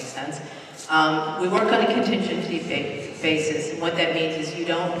doesn't make sense. We work on a contingent fee basis. And what that means is you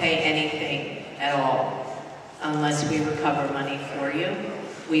don't pay anything at all unless we recover money for you.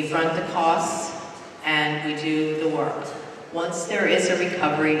 We front the costs and we do the work. Once there is a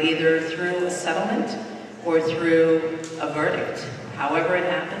recovery, either through a settlement or through a verdict, however it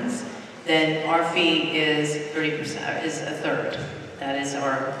happens, then our fee is 30%, is a third. That is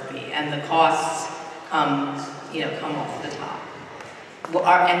our fee, and the costs come off the top. Well,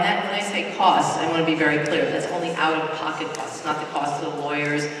 and that, when I say costs, I want to be very clear. That's only out-of-pocket costs, not the cost of the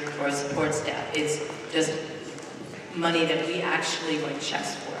lawyers or support staff. It's just money that we actually write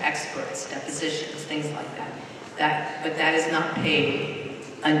checks for, experts, depositions, things like that. But that is not paid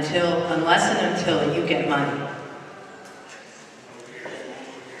unless and until you get money.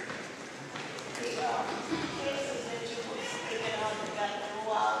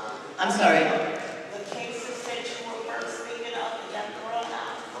 I'm sorry. The cases that you were first speaking of that got thrown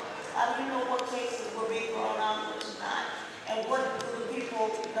out. How do you know what cases were being thrown out and which not? And what do the people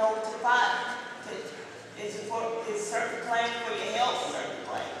know to file? Is certain claim for your health, certain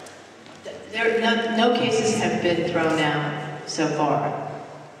claim? No cases have been thrown out so far.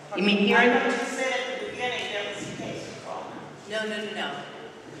 You mean here? I know you said at the beginning there was a case thrown out.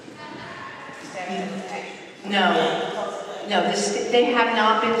 No, they have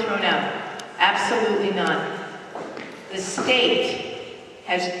not been thrown out. Absolutely not. The state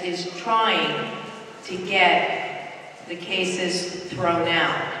is trying to get the cases thrown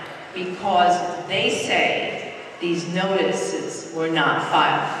out because they say these notices were not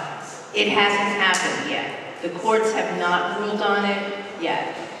filed. It hasn't happened yet. The courts have not ruled on it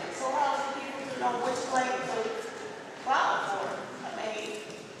yet. So how do people know which claim to file for? I mean,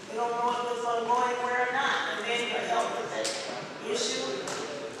 you don't know if it's going to go anywhere or not, and then you're held with that issue.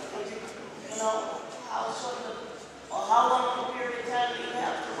 You know, how long a period of time do you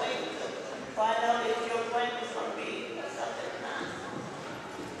have to wait to find out if your claim is going to be accepted or not?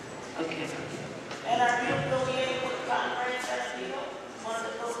 Okay. And are you affiliated with Congress as you know, one of the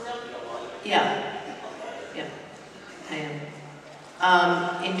Philadelphia lawyers? Yeah. Yeah, I am.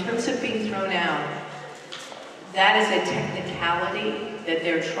 In terms of being thrown out, that is a technicality that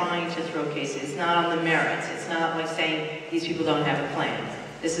they're trying to throw cases. It's not on the merits. It's not like saying these people don't have a claim.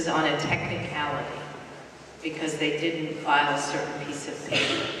 This is on a technicality because they didn't file a certain piece of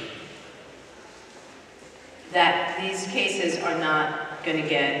paper. That these cases are not going to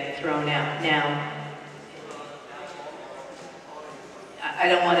get thrown out. Now, I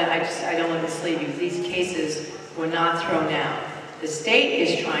don't want to mislead you. These cases were not thrown out. The state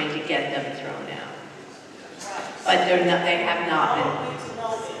is trying to get them thrown out, but they're not. They have not been.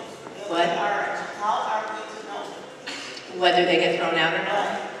 What? How are we to know whether they get thrown out or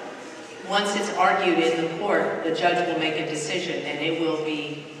not? Once it's argued in the court, the judge will make a decision, and it will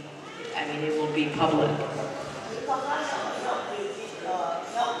be. I mean, it will be public. Because I have a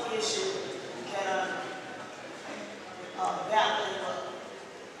health issue that I'm battling with.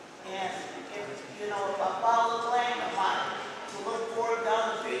 And if I file a claim, am I to look forward down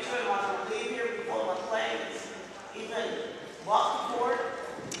the future? Am I to leave here before my claim is even brought forward?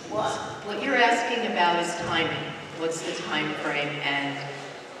 What you're asking about is timing. What's the time frame? And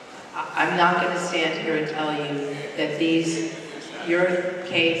I'm not going to stand here and tell you that your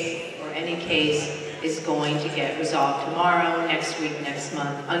case or any case is going to get resolved tomorrow, next week, next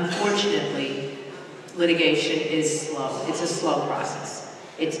month. Unfortunately, litigation is slow. It's a slow process.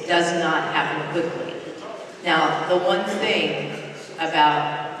 It does not happen quickly. Now, the one thing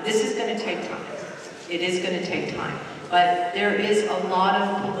about, this is going to take time. It is going to take time. But there is a lot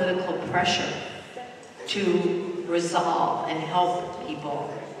of political pressure to resolve and help people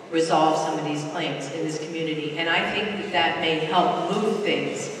resolve some of these claims in this community. And I think that may help move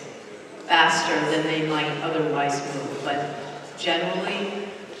things faster than they might otherwise move. But generally,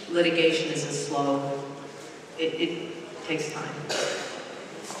 litigation is a slow, it takes time.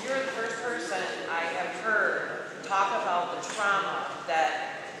 You're the first person I have heard talk about the trauma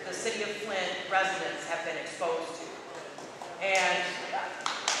that the city of Flint residents have been exposed to. And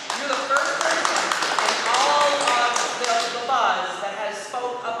you're the first person in all of the buzz that has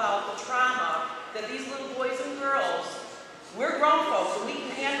spoke about the trauma that these little boys and girls, we're grown folks, and we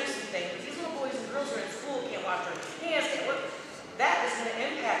can handle some things, but these little boys and girls are in school, can't wash their hands, that is going to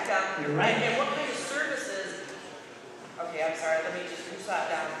impact them. You're right. And what kind of services. Okay, I'm sorry, let me just move that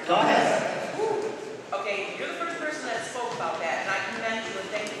down here. Go ahead. Woo. Okay, you're the first person that spoke about that, and I commend you and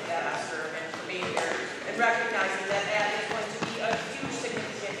thank you for that, Esther, and for being here and recognizing that that is going to be a huge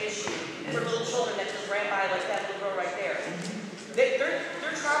significant issue for little children that just ran by like that little girl right there.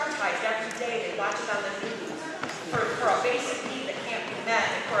 They're traumatized every day. They watch it on the news for a basic need that can't be met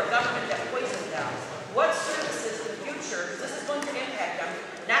and for a government that poisons them. What services in the future, this is going to impact them,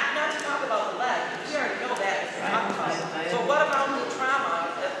 not to talk about the lead, we already know that, but what about the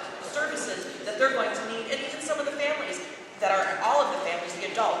trauma, the services that they're going to need, and even some of the families that are, all of the families, the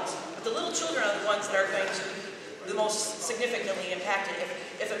adults, but the little children are the ones that are going to be the most significantly impacted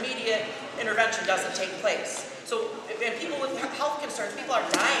if immediate intervention doesn't take place. So, and people with health concerns, people are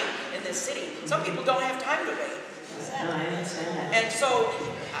dying in this city. Some people don't have time to wait. No, I understand that. And so,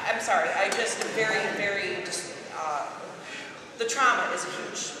 I'm sorry, I just am very, the trauma is a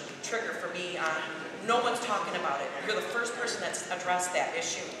huge trigger for me. No one's talking about it. You're the first person that's addressed that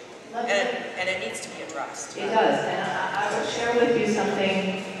issue. And it needs to be addressed. It does, and I will share with you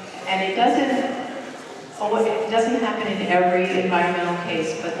something, and it doesn't happen in every environmental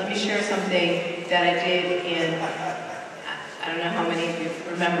case, but let me share something that I did in, I don't know how many of you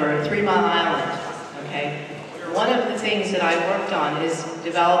remember, 3 Mile Island, okay? One of the things that I worked on is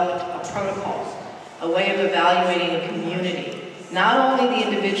developed a protocol, a way of evaluating a community. Not only the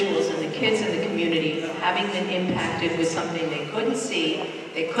individuals and the kids in the community having been impacted with something they couldn't see,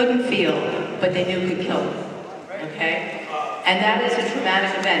 they couldn't feel, but they knew could kill them, okay? And that is a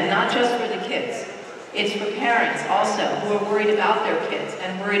traumatic event, not just for the kids. It's for parents also who are worried about their kids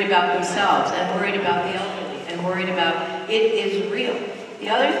and worried about themselves and worried about the elderly and worried about, it is real. The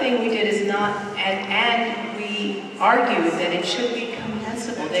other thing we did is not, and we argued that it should be compensable.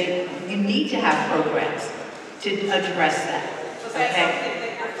 principle. You need to have programs to address that. Was that something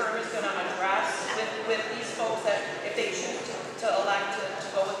that your firm is going to address with these folks, that if they choose to elect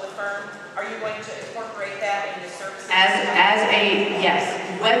to go with the firm, are you going to incorporate that in your services? Yes.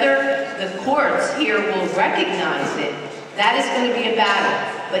 Whether the courts here will recognize it, that is going to be a battle.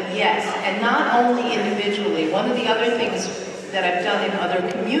 But yes, and not only individually. One of the other things that I've done in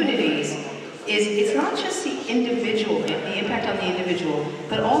other communities is it's not just the individual, the impact on the individual,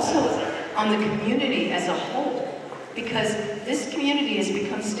 but also on the community as a whole. Because this community has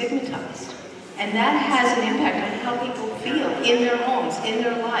become stigmatized. And that has an impact on how people feel in their homes, in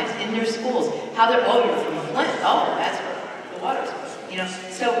their lives, in their schools. How they're, oh, you're from Flint, oh, that's where the water's, you know.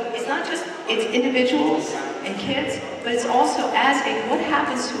 So it's not just, it's individuals and kids, but it's also what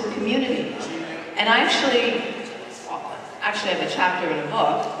happens to a community. And I actually have a chapter in a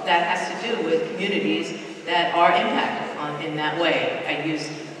book that has to do with communities that are impacted in that way. I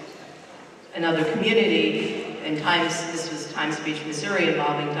used another community this was Times Beach, Missouri,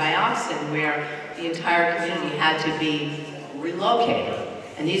 involving dioxin, where the entire community had to be relocated.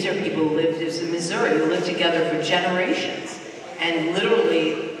 And these are people who lived in Missouri, who lived together for generations, and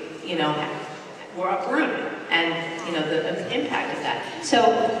literally, you know, were uprooted, and, you know, the impact of that. So,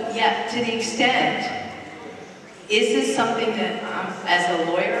 yeah, to the extent, is this something that, as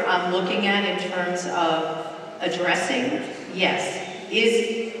a lawyer, I'm looking at in terms of addressing? Yes.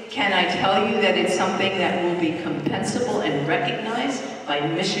 Can I tell you that it's something that will be compensable and recognized by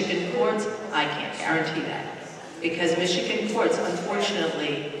Michigan courts? I can't guarantee that. Because Michigan courts,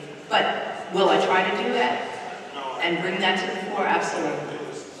 unfortunately, but will I try to do that and bring that to the fore? Absolutely.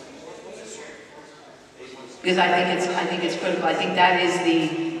 Because I think it's critical. I think that is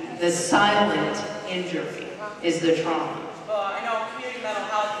the silent injury, is the trauma. Well, I know community mental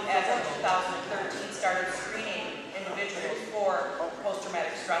health, as of 2013, started screening individuals for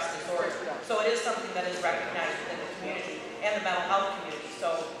post-traumatic stress disorder. So it is something that is recognized within the community and the mental health community.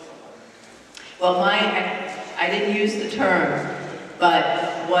 So, well, I didn't use the term,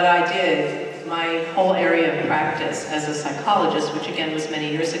 but what I did, my whole area of practice as a psychologist, which again was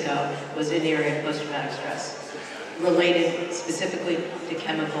many years ago, was in the area of post-traumatic stress, related specifically to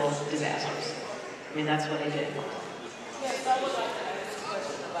chemical disasters. I mean, that's what I did. Yes, I would like to ask a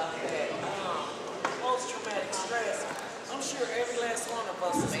question about that. Post-traumatic stress. I'm sure every last one of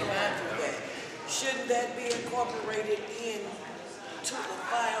us is going through that. Shouldn't that be incorporated into the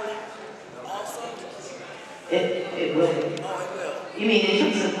filing also? It will. Oh, it will. You mean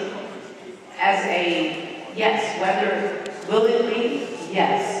in terms of, yes, will it be?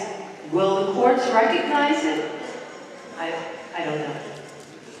 Yes. Will the courts recognize it? I don't know.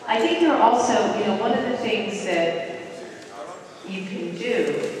 I think there are also, you know, one of the things that you can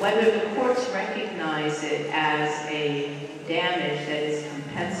do, whether the courts recognize it as a damage that is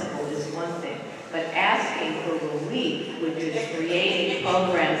compensable is one thing, but asking for relief, which is creating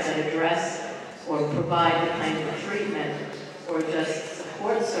programs that address or provide the kind of treatment or just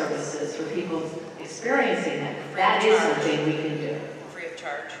support services for people experiencing that, that is something we can do. Free of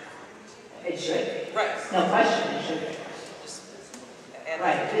charge. It should. Right. No question, it should.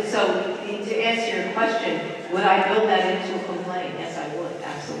 Right. So, to answer your question, would I build that into a complaint? Yes, I would.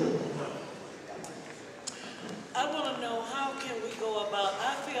 Absolutely. I want to know, how can we go about,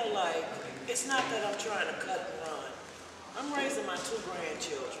 I feel like it's not that I'm trying to cut and run. I'm raising my 2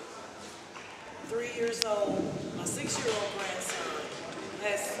 grandchildren. 3 years old, my 6-year-old grandson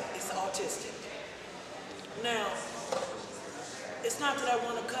is autistic. Now, it's not that I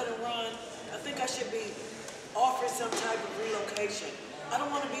want to cut and run. I think I should be offered some type of relocation. I don't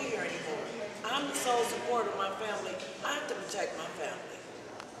want to be here anymore. I'm the sole supporter of my family. I have to protect my family.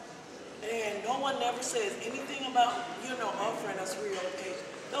 And no one ever says anything about, you know, offering us relocation.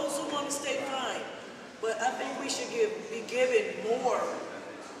 Those who want to stay, fine. But I think we should be given more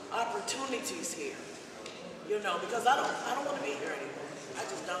opportunities here. You know, because I don't want to be here anymore. I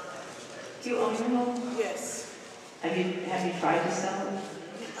just don't. Do you own your home? Yes. Have you tried to sell it?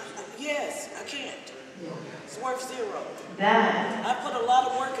 Yes, I can't. It's worth 0. I put a lot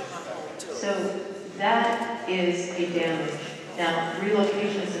of work in my home too. So that is a damage. Now,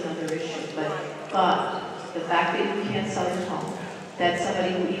 relocation is another issue, but the fact that you can't sell your home, that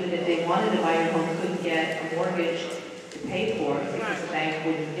somebody who, even if they wanted to buy your home, couldn't get a mortgage to pay for it because the bank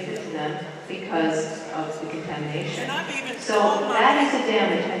wouldn't give it to them because of the contamination. So that is a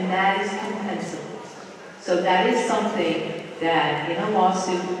damage, and that is compensable. So that is something that, in a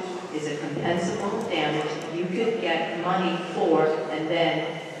lawsuit, is a compensable damage you could get money for, and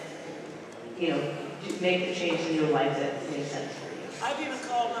then, you know, make the change in your life that makes sense for you. I've even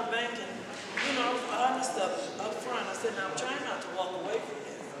called my bank and, you know, I was honest up front. I said, now I'm trying not to walk away from this.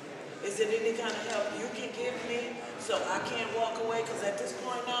 Is it any kind of help you can give me so I can't walk away? Because at this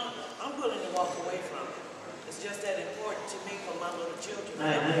point now, I'm willing to walk away from it. It's just that important to me for my little children.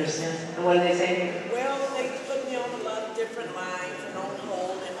 I understand. And what do they say? Well, they put me on a lot of different lines and on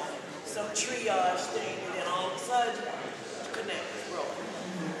hold and some triage thing, and then all of a sudden, connect was broken.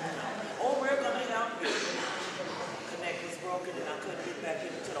 Oh, we're going to help you. Connect was broken, and I couldn't get back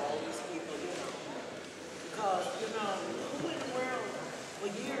into all these people, you know. Because, you know, who in the world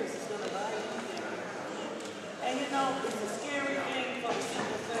for years is going to buy anything? And, you know, it's a scary thing for the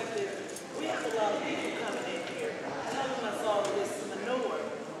simple fact that we have a lot of people coming in here telling us all of this manure.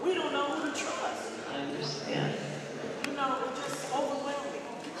 We don't know who to trust. I understand. You know, it's just overwhelming.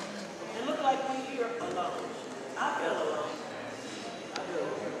 It look like we here alone. I feel alone. I do.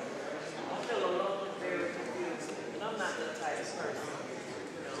 I feel alone and very confused. And I'm not that type of person.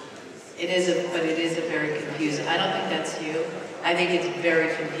 It is, but it is a very confusing. I don't think that's you. I think it's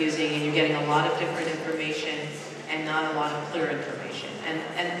very confusing, and you're getting a lot of different information and not a lot of clear information.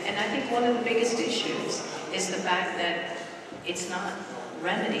 And I think one of the biggest issues is the fact that it's not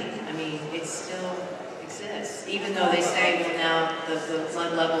remedied. I mean, it still exists, even though they say, well, now the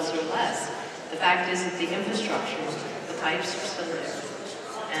flood levels are less. The fact is that the infrastructure, the pipes are still there.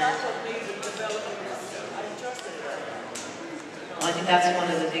 And well, I think that's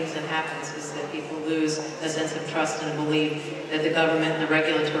one of the things that happens, is that people lose a sense of trust and a belief that the government and the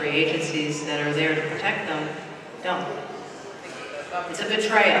regulatory agencies that are there to protect them don't. It's a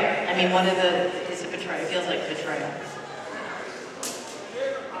betrayal. I mean, it's a betrayal. It feels like betrayal.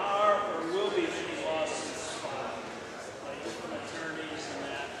 There are or will be many lawsuits filed by different attorneys and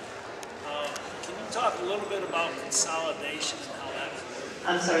that. Can you talk a little bit about consolidation and how that works?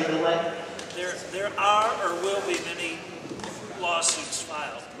 I'm sorry, the what? There are or will be many lawsuits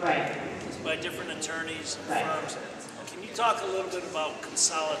filed. Right. By different attorneys and right. firms. Can you talk a little bit about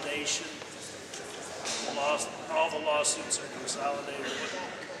consolidation? All the lawsuits are consolidated.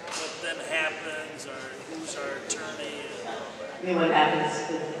 What then happens, or who's our attorney? I mean, what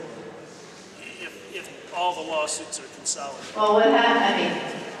happens if all the lawsuits are consolidated? Well, what happens? I mean,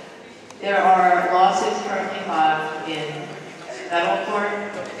 there are lawsuits currently filed in federal court,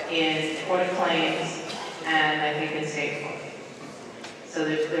 in court of claims, and I think in state court. So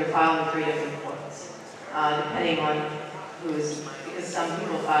they're filed in 3 different courts, depending on who's. Because some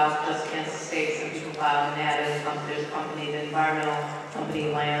people file just against the state, some people file in there's company, the environmental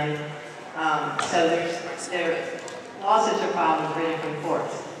company, land. So their lawsuits are filed in 3 different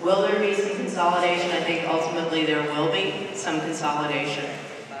courts. Will there be some consolidation? I think ultimately there will be some consolidation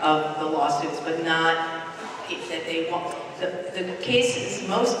of the lawsuits, but not that they won't. The cases,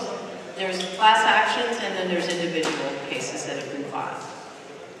 there's class actions and then there's individual cases that have been filed.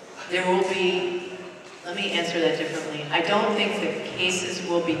 There will be. Let me answer that differently. I don't think the cases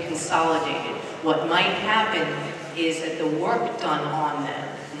will be consolidated. What might happen is that the work done on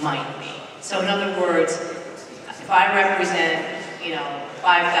them might be. So in other words, if I represent, you know, the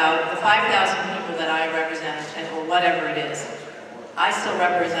 5,000 people that I represent, or whatever it is, I still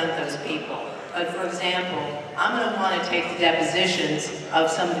represent those people. But for example, I'm going to want to take the depositions of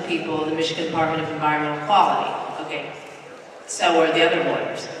some of the people of the Michigan Department of Environmental Quality. Okay, so are the other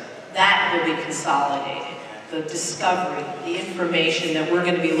lawyers. That will be consolidated. The discovery, the information that we're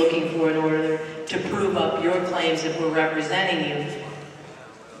going to be looking for in order to prove up your claims that we're representing you,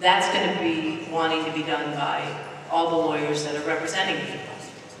 that's going to be wanting to be done by all the lawyers that are representing people.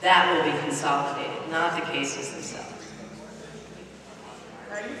 That will be consolidated, not the cases themselves.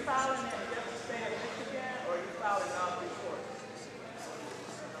 Are you filing in just the state of Michigan, or are you filing in all 3 courts?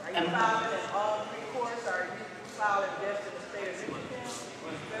 Are you filing in all 3 courts, or are you filing just in the state of Michigan,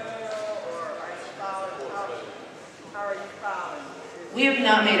 or federal, or are you filing, how are you filing? We have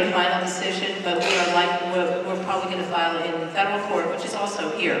not made a final decision, but we're probably going to file in the federal court, which is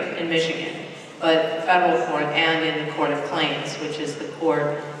also here in Michigan, but federal court and in the court of claims, which is the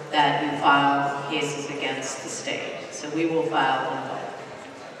court that you file cases against the state. So we will file in both.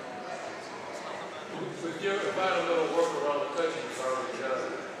 If you ever find a little work around the country you've already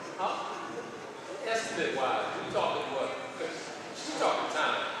done, estimate-wise, we're talking what? We're talking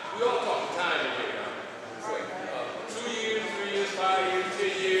time. We all talking time in here now. Wait, 2 years, 3 years, 5 years,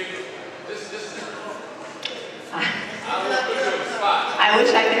 10 years. This is. I don't want to put you on the spot. I wish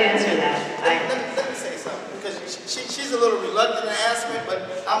I could answer that. Let me say something, because she's a little reluctant to ask me,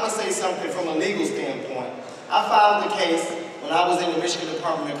 but I'm going to say something from a legal standpoint. I filed the case when I was in the Michigan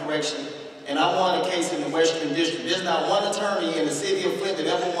Department of Correction, and I won a case in the Western District. There's not one attorney in the city of Flint that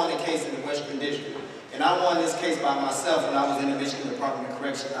ever won a case in the Western District. And I won this case by myself when I was in the Michigan Department of Correction.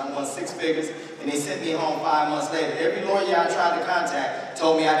 correction. I won 6 figures, and they sent me home 5 months later. Every lawyer I tried to contact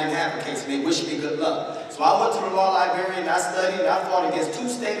told me I didn't have a case, and they wished me good luck. So I went to the law library, and I studied, and I fought against 2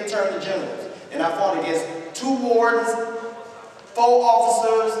 state attorney generals, and I fought against 2 wardens, 4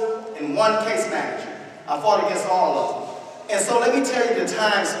 officers, and 1 case manager. I fought against all of them. And so let me tell you the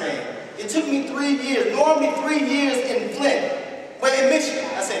time span. It took me 3 years, normally 3 years in Flint. Well, in Michigan,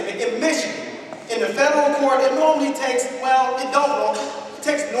 I said in Michigan. In the federal court, it normally takes, well, it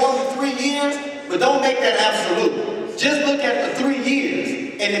takes normally 3 years, but don't make that absolute. Just look at the 3 years,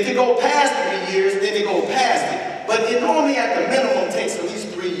 and if it go past 3 years, then it go past it. But it normally at the minimum takes at least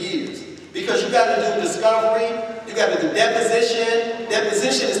 3 years. Because you got to do discovery, you got to do deposition.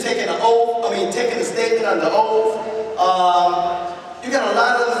 Deposition is taking an oath, taking a statement under oath. You got a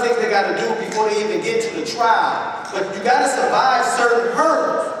lot of other things they got to do before they even get to the trial. But you got to survive certain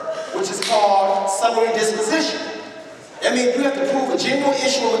hurdles, which is called summary disposition. That means you have to prove a genuine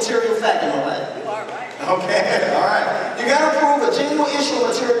issue of material fact. Am I right? You are right. Okay, all right. You got to prove a genuine issue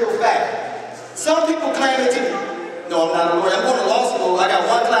of material fact. Some people claim it to be. No, I'm not a lawyer. I'm going to law school. I got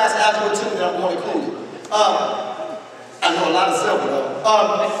 1 class after 2 that I'm going to include. I know a lot of silver though.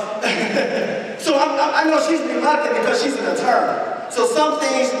 So I know she's reluctant because she's an attorney. So some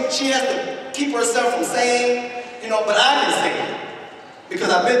things she has to keep herself from saying, but I can say it because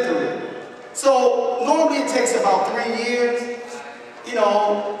I've been through it. So normally it takes about 3 years. They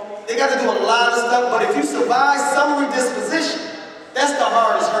got to do a lot of stuff, but if you survive summary disposition, that's the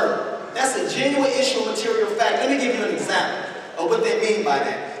hardest hurdle. That's a genuine issue of material fact. Let me give you an example of what they mean by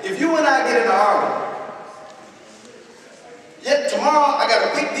that. If you and I get in an argument, yet tomorrow I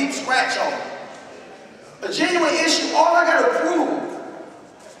got a big deep scratch on it. A genuine issue, all I got to prove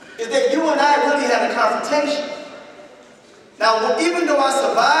is that you and I really had a confrontation. Now, even though I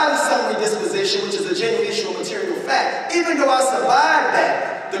survived summary disposition, which is a genuine issue of material fact, even though I survived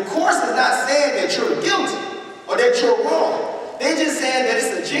that, the court is not saying that you're guilty or that you're wrong. They're just saying that it's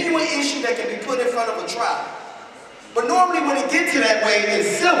a genuine issue that can be put in front of a trial. But normally when it gets to that way in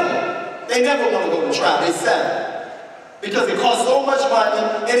civil, they never want to go to trial, they settle. Because it costs so much money,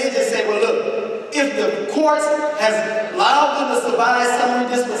 and they just say, well look, if the court has allowed them to survive summary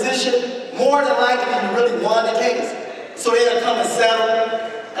disposition, more than likely you really won the case. So they'll come and settle.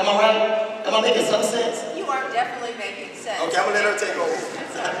 Am I right? Am I making some sense? You are definitely making sense. Okay, I'm going to let her take over.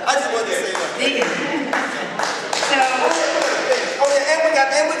 I just wanted to say that.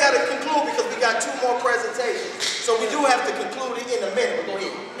 And we got to conclude because we got 2 more presentations. So we do have to conclude it in a minute. Go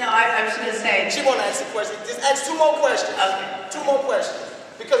ahead. No, I was going to say. She want to ask a question. Just ask 2 more questions. Okay. 2 more questions.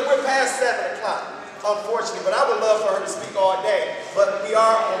 Because we're past 7 o'clock, unfortunately. But I would love for her to speak all day. But we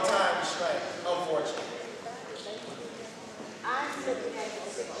are on time restraint, unfortunately. I'm looking at the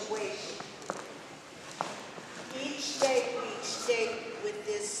situation. Each day with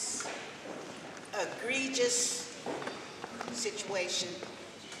this egregious situation,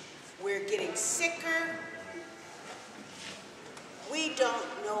 we're getting sicker. We don't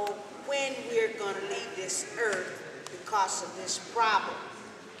know when we're going to leave this earth because of this problem.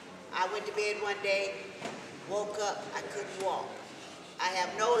 I went to bed one day, woke up, I couldn't walk. I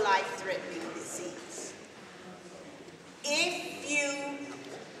have no life-threatening disease. If you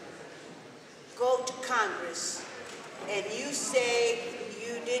go to Congress and you say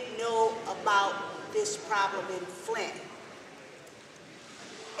you didn't know about this problem in Flint,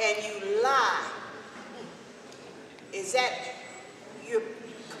 and you lie, is that you're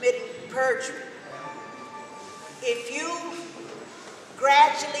committing perjury? If you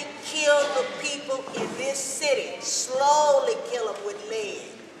gradually kill the people in this city, slowly kill them with lead,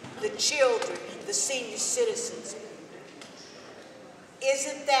 the children, the senior citizens,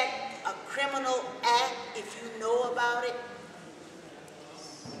 isn't that a criminal act if you know about it?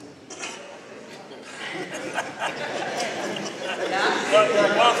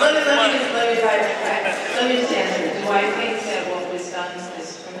 Let me just answer. Do I think that what was done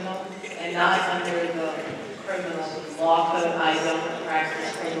is criminal and not under the criminal law code? I don't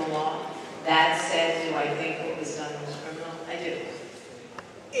practice criminal law. That said, do I think what was done was criminal? I do.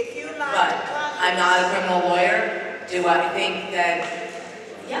 If you lie, but I'm not a criminal lawyer. Do I think that?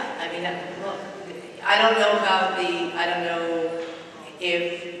 Yeah. I mean, look. I don't know about the. I don't know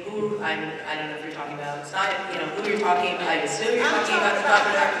if who. I don't know if you're talking about. It's not. Who you're talking about. I assume you're talking about the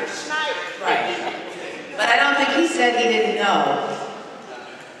proper. Right. But I don't think he said he didn't know.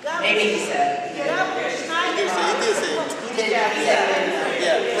 Maybe he said. He did say.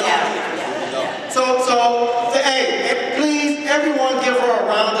 Yeah. So, hey, please, everyone give her a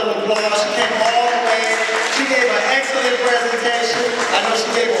round of applause. She came all the way. She gave an excellent presentation. I know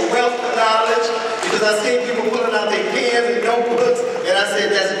she gave a wealth of knowledge. because I see people pulling out their pens and notebooks, and I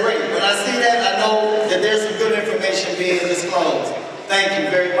said, that's great. When I see that, I know that there's some good information being disclosed. Thank you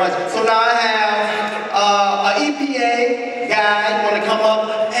very much. So now I have an EPA guy want to come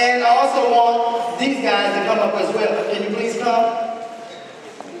up, and I also want these guys to come up as well. Can you please come?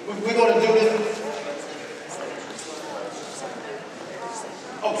 We're going to do this.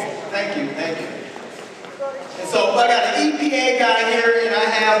 Okay, thank you, thank you. And so I got an EPA guy here, and I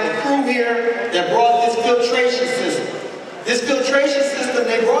have a crew here that brought this filtration system. This filtration system,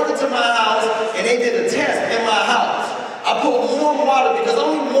 they brought it to my house, and they did a test in my house. I put warm water, because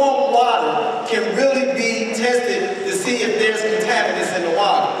only warm water can really be tested to see if there's contaminants in the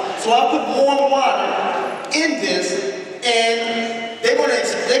water. So I put warm water in this, and they're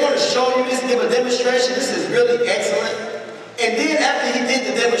gonna show you this, give a demonstration. This is really excellent. And then after he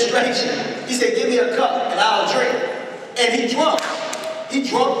did the demonstration, he said, give me a cup and I'll drink. And he drunk. He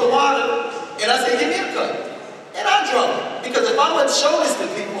drunk the water, and I said, give me a cup. And I drunk it. Because if I'm going to show this to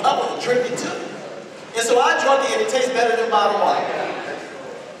people, I want to drink it too. And so I drunk it, and it tastes better than bottled water.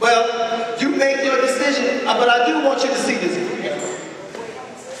 Well, you make your decision, but I do want you to see this.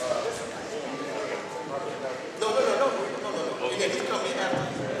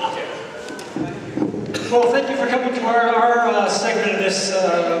 Well, thank you for coming to our segment of this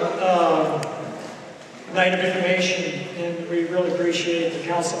night of information, and we really appreciate the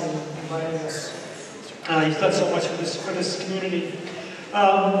councilman inviting us. He's done so much for this community.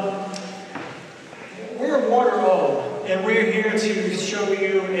 We're Water O, and we're here to show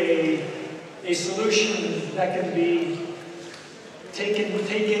you a solution that can be taken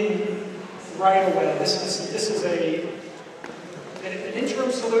right away. This is an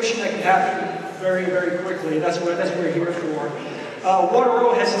interim solution that can happen very, very quickly. That's what we're here for. Water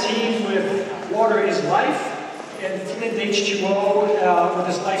O has teamed with Water is Life and Flint H2O with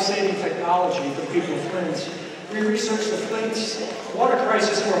this life-saving technology for the people of Flint. We researched the Flint water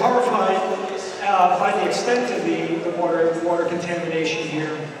crisis. We're horrified by the extent of the water contamination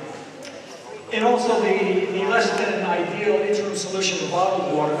here. And also the less than ideal interim solution to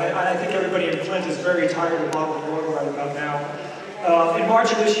bottled water. I think everybody in Flint is very tired of bottled water right about now. In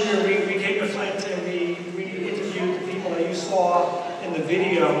March of this year, we came to Flint and we interviewed the people that you saw in the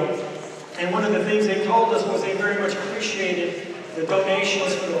video. And one of the things they told us was they very much appreciated the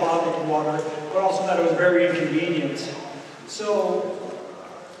donations for the bottled water, but also that it was very inconvenient. So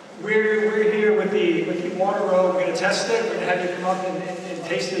we're here with the Water O. We're going to test it. We're going to have you come up and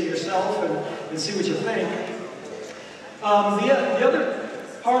taste it yourself and see what you think. The other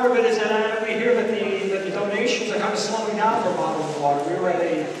part of it is that we hear that the donations are kind of slowing down for bottled water. We were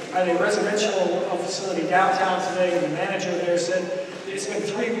at a residential facility downtown today, and the manager there said it's been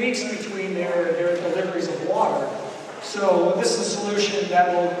 3 weeks between their deliveries of water. So this is a solution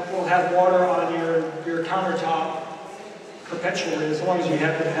that will have water on your countertop perpetually, as long as you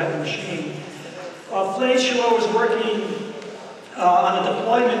have the machine. Flint H2O is working on a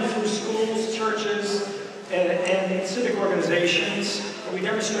deployment through schools, churches, and civic organizations. We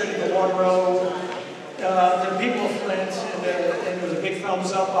demonstrated the Water O to the people of Flint, and there was a big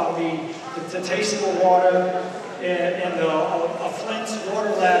thumbs up on the tastable water, and a Flint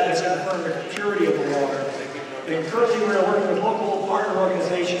water lab has confirmed the purity of the water. And currently we're working with local partner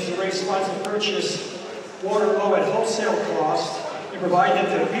organizations to raise funds to purchase Water O at wholesale cost and provide it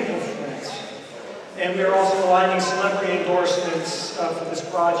to the people of Flint. And we are also aligning celebrity endorsements for this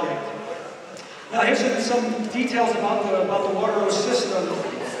project. Now here's some details about the Water O system.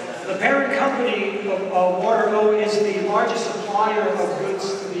 The parent company of Water O is the largest supplier of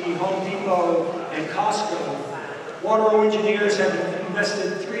goods to the Home Depot and Costco. Water O engineers have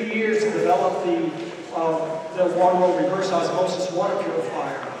invested 3 years to develop the Water O reverse osmosis water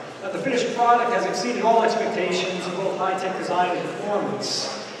purifier. Now, the finished product has exceeded all expectations in both high-tech design and performance.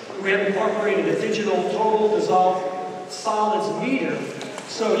 We have incorporated a digital total dissolved solids meter,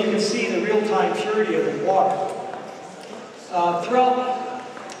 so you can see the real-time purity of the water.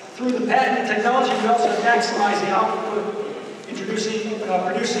 Through the patented technology, we also maximize the output,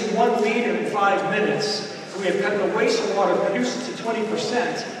 producing 1 liter in 5 minutes. We have cut the wastewater produced to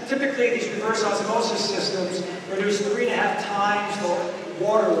 20%. Typically, these reverse osmosis systems produce 3.5 times the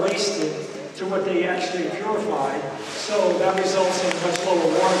water wasted to what they actually purified. So that results in much lower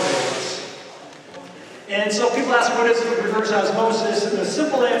water bills. And so people ask, what is reverse osmosis? And the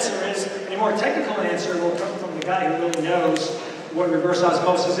simple answer is, a more technical answer will come from the guy who really knows what reverse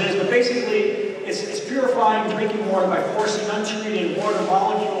osmosis is. But basically, it's purifying drinking water by forcing untreated water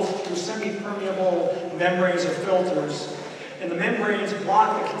molecules through semi-permeable membranes or filters. And the membranes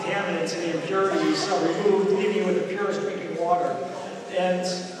block the contaminants and the impurities are removed, leaving you with the purest drinking water. And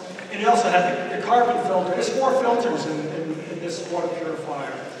And it also had the carbon filter. There's 4 filters in this water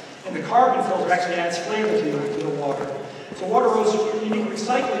purifier. And the carbon filter actually adds flavor to the water. So Water Road's unique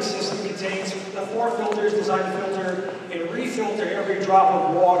recycling system contains the 4 filters designed to filter and refilter every drop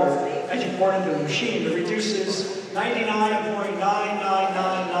of water as you pour it into the machine. It reduces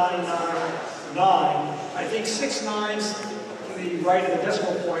 99.999999, I think 6 nines to the right of the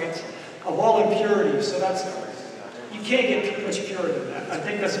decimal point, of all impurities. So that's, you can't get much purer than that. I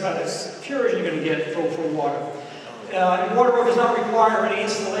think that's about as pure as you're going to get for water. And Water Road does not require any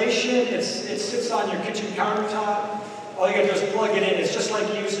installation. It sits on your kitchen countertop. All you gotta do is plug it in. It's just like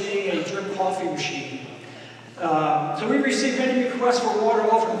using a drip coffee machine. So we received many requests for water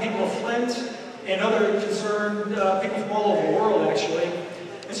oil from people of Flint and other concerned people from all over the world, actually.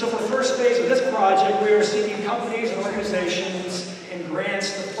 And so for the first phase of this project, we are seeking companies and organizations and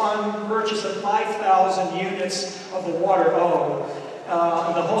grants to fund purchase of 5,000 units of the water O.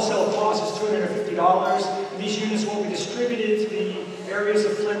 The wholesale cost is $250. And these units will be distributed to the areas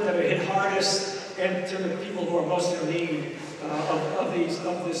of Flint that are hit hardest and to the people who are most in need of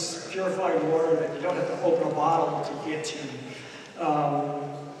this purified water that you don't have to open a bottle to get to.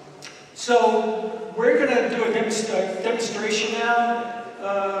 So we're going to do a demonstration now.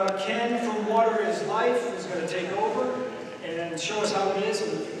 Ken from Water is Life is going to take over and show us how it is.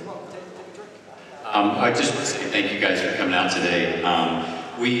 And I just want to say thank you guys for coming out today.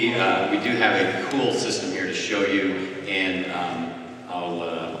 We do have a cool system here to show you, and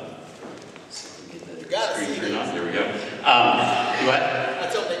I'll screen turn off. There we go. What? I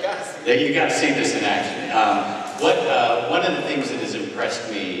told they got to see. You got to see this in action. One of the things that has impressed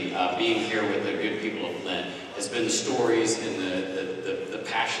me being here with the good people of Flint has been the stories and the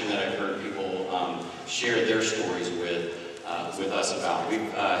passion that I've heard people share their stories with us about.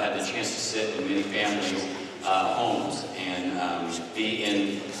 We've had the chance to sit in many families' homes and be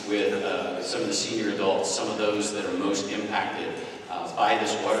in with some of the senior adults, some of those that are most impacted by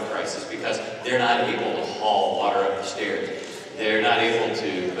this water crisis, because they're not able to haul water up the stairs. They're not able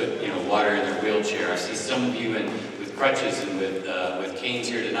to put water in their wheelchair. I see some of you with crutches and with canes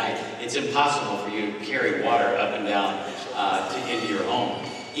here tonight. It's impossible for you to carry water up and down into your home,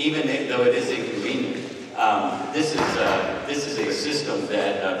 even though it is inconvenient. This is a system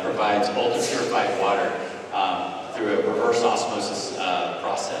that provides ultra-purified water through a reverse osmosis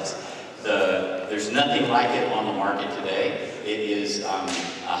process. There's nothing like it on the market today. It is a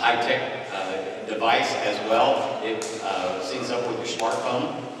high-tech device as well. It syncs up with your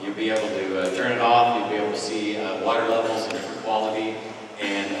smartphone. You'll be able to turn it off. You'll be able to see water levels and different quality.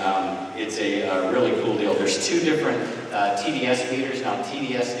 And it's a really cool deal. There's 2 different TDS meters. Now,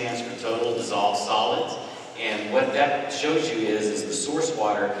 TDS stands for Total Dissolved Solids. And what that shows you is the source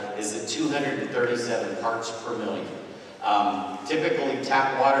water is at 237 parts per million. Typically,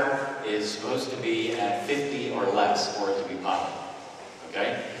 tap water is supposed to be at 50 or less for it to be potable.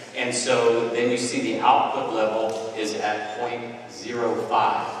 Okay? And so then you see the output level is at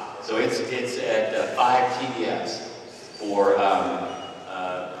 0.05. So it's at 5 TDS for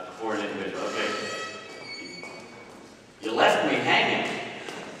an individual. Okay. You left me hanging.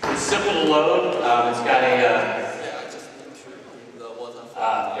 It's simple to load. It's got a. Yeah, I just threw the water.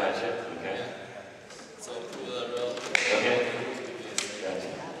 Gotcha. Okay. So through the rail. Okay. Gotcha.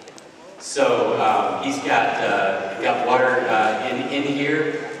 So he's got water in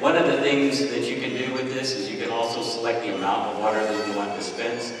here. One of the things that you can do with this is you can also select the amount of water that you want to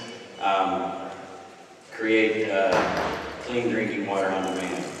dispense. Create clean drinking water on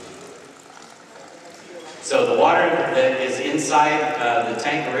demand. So the water that is inside the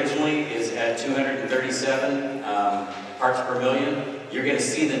tank originally is at 237 parts per million. You're going to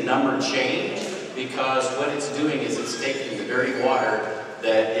see the number change because what it's doing is it's taking the dirty water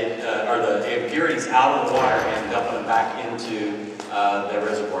or the impurities out of the water and dumping them back into the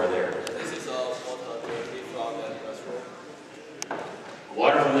reservoir there. This is water directly from the reservoir.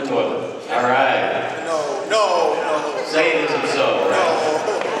 Water from the toilet. All right. No. Say it isn't so, right?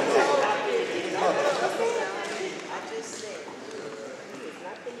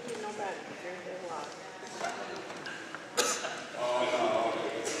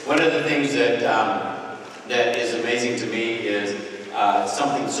 One of the things that is amazing to me is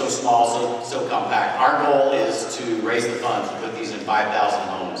something so small, so compact. Our goal is to raise the funds to put these in 5,000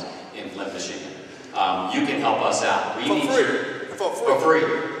 homes in Flint, Michigan. You can help us out. For free.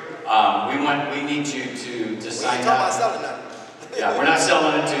 We need you to sign up. Yeah, we're not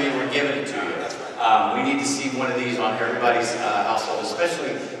selling it to you, we're giving it to you. We need to see one of these on everybody's household,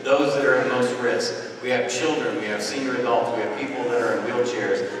 especially those that are at most risk. We have children, we have senior adults, we have people that are in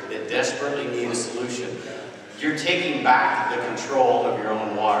wheelchairs that desperately need a solution. you're taking back the control of your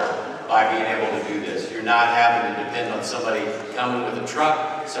own water by being able to do this. You're not having to depend on somebody coming with a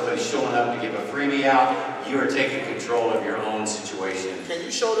truck, somebody showing up to give a freebie out. You are taking control of your own situation. Can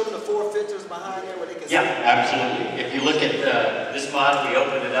you show them the 4 filters behind there where they can see? Yeah, absolutely. If you look at this mod, we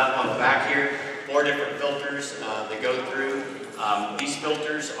opened it up on the back here. 4 different filters that go through. These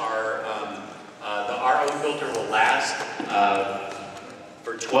filters are, the RO filter will last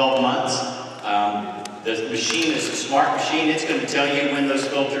for 12 months. The machine is a smart machine. It's going to tell you when those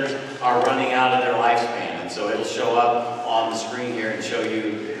filters are running out of their lifespan. And so it'll show up on the screen here and show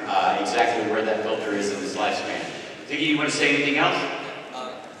you exactly where that filter is in its lifespan. Ziggy, you want to say anything else?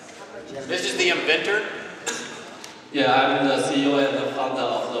 This is the inventor. Yeah, I'm the CEO and the founder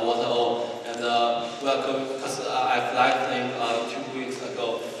of the Water-O. And because I flight Flint 2 weeks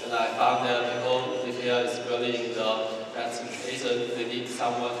ago, and I found that people live here is really in the bad situation. They need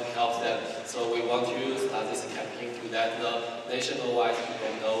someone to help them. So we want to start this campaign to let the nationwide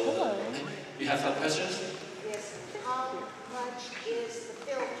people know. You have some questions? Yes. How much is the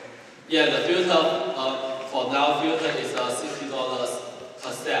filter? Yeah, the filter for now filter is $60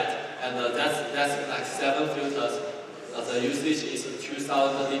 per set, and that's like 7 filters. The usage is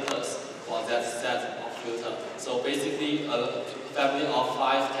 2,000 liters for that set of filter. So basically, a family of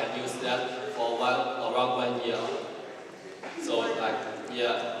 5 can use that for around 1 year. So like,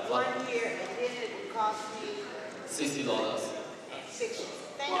 yeah. 1 year, and then it would cost me $60. 60.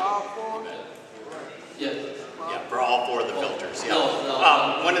 Thank you. Yeah. Yeah, for all 4 of the filters. Yeah.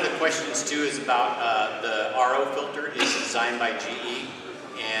 No. One of the questions too is about the RO filter is designed by GE,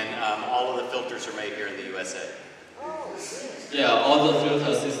 and all of the filters are made here in the USA. Yeah, all the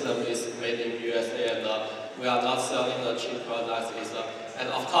filter system is made in USA, and we are not selling the cheap products. And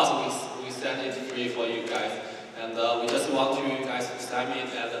of course, we send it free for you guys. And we just want you guys to sign it,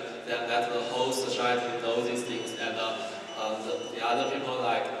 and then let the whole society know these things. And the other people,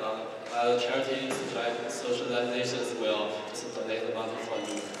 like other charities, like social organizations, will just donate the money for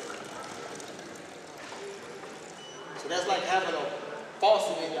you. So that's like having a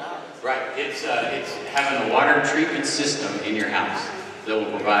faucet in your house. Right. It's having a water treatment system in your house that will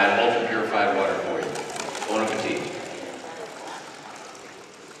provide ultra purified water for you. Bon appetit.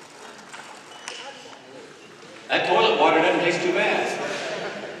 That toilet water doesn't taste too bad.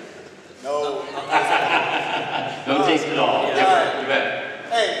 No. No taste at all. Yeah. You bet.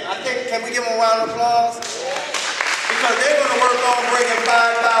 Hey, I think, can we give them a round of applause? Because they're going to work on bringing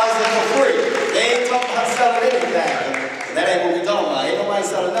 5,000 for free. They ain't talking about selling anything. That ain't what we talking about. Ain't nobody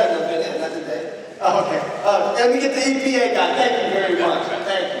selling nothing up in there, not today. Okay. Let me get the EPA guy. Thank you very much.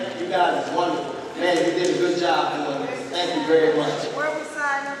 Thank you. You guys are wonderful. Man, you did a good job doing this. Thank you very much. Where we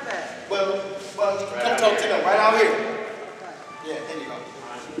sign up at? Well, come talk to them right out here. Yeah, there you go.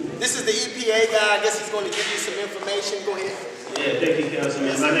 This is the EPA guy. I guess he's going to give you some information. Go ahead. Yeah, thank you,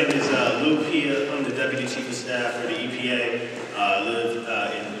 Councilman. My name is Lou Pia. I'm the Deputy Chief of Staff for the EPA. I live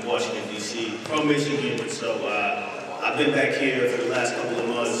in Washington, D.C. from Michigan. So I've been back here for the last couple of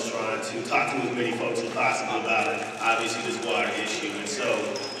months trying to talk to as many folks as possible about it, obviously this water issue. And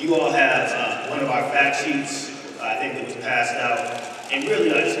so you all have one of our fact sheets, I think, that was passed out. And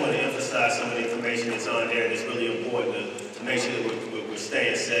really, I just want to emphasize some of the information that's on there that's really important to make sure that we're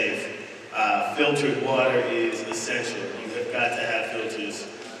staying safe. Filtered water is essential. You have got to have filters,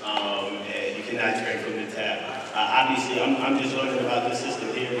 and you cannot drink from the tap. Obviously, I'm just learning about this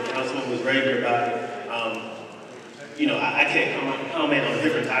system here. The councilman was raving about it. You know, I can't comment on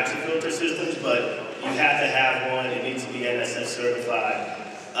different types of filter systems, but you have to have one. It needs to be NSF certified.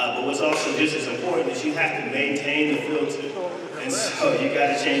 But what's also just as important is you have to maintain the filter. And so you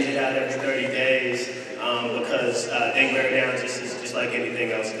got to change it out every 30 days because they wear down just like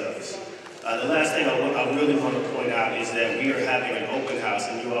anything else does. The last thing I really want to point out is that we are having an open house,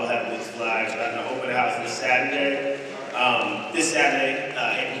 and you all have these flyers about an open house this Saturday.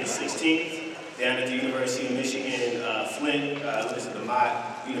 April the 16th, down at the University of Michigan, Flint, the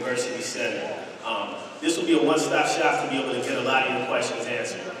Mott University Center. This will be a one-stop shop to be able to get a lot of your questions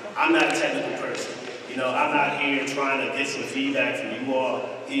answered. I'm not a technical person. You know, I'm not here trying to get some feedback from you all,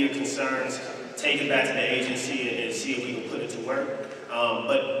 hear your concerns, take it back to the agency and see if we can put it to work.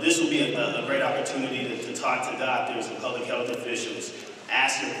 But this will be a great opportunity to talk to doctors and public health officials,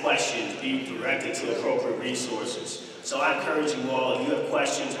 ask your questions, be directed to appropriate resources. So I encourage you all, if you have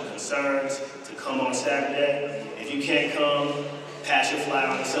questions or concerns, to come on Saturday. If you can't come, pass your flyer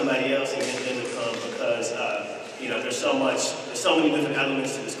on to somebody else and get them to come because you know, there's so many different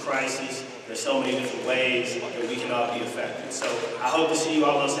elements to this crisis. There's so many different ways that we can all be affected. So I hope to see you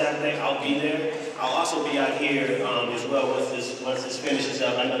all on Saturday. I'll be there. I'll also be out here as well once this finishes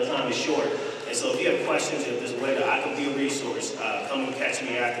up. I know time is short. And so if you have questions, if there's a way that I can be a resource, come and catch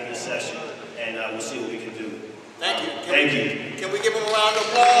me after this session, and we'll see what we can do. Thank you. Thank you. Can we give him a round of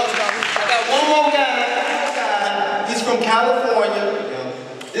applause? I got one more guy. He's from California.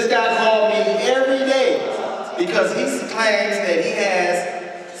 This guy called me every day because he claims that he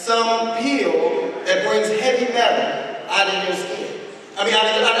has some pill that brings heavy metal out of your skin. I mean, out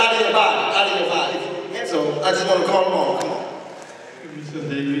of your body, And so I just want to call him on. Come on. Mr.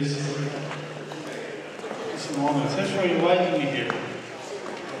 Davis, it's an honor. Thanks for inviting me here.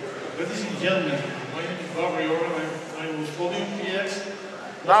 Ladies and gentlemen, my name is Barbara York. I was Folium PX.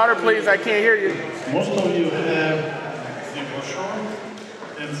 Louder, please. I can't hear you. Most of you have the brochure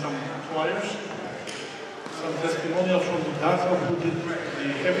and some flyers, some testimonials from the doctor who did the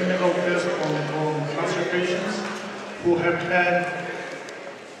heavy metal test on cancer patients who have had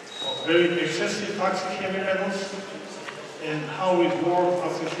very excessive toxic heavy metals and how it works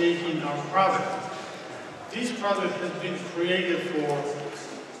after taking our product. This product has been created for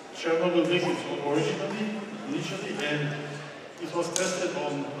Chernobyl victims initially, and it was tested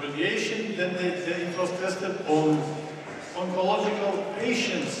on radiation, then it was tested on oncological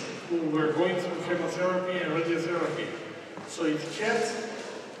patients who were going through chemotherapy and radiotherapy. So it kept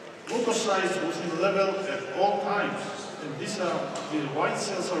leukocytes within level at all times. And the white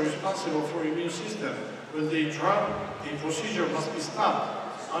cells are responsible for immune system. When they drop, the procedure must be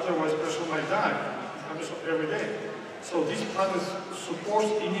stopped. Otherwise, the person might die. It happens every day. So this product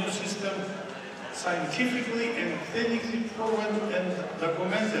supports immune system scientifically and clinically proven and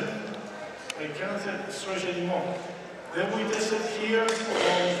documented. I cannot stress anymore. Then we tested here on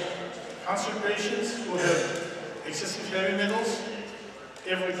cancer patients who have excessive heavy metals,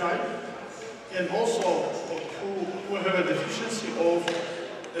 every type, and also who have a deficiency of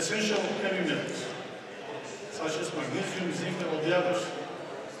essential heavy metals, such as magnesium, zinc, and all the others.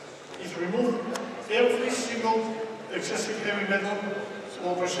 It removed every single excessive heavy metal,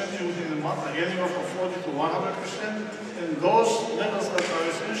 small percentage within a month, anywhere from 40 to 100%, and those metals that are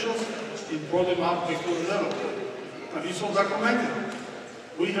essentials, it brought them up back to the level. Now, it's all documented.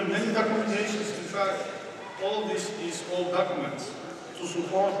 We have many documentations. In fact, all of this is all documents to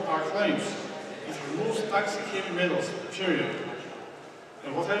support our claims. It removes toxic heavy metals, period.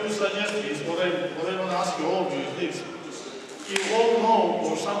 And what I would suggest is, what I want to ask you all of you is this. You all know,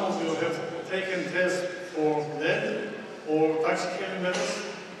 or some of you have taken tests for lead or toxic heavy metals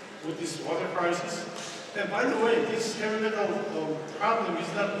with this water crisis. And by the way, this heavy metal problem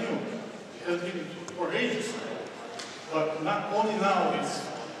is not new. It has been for ages. But not only now,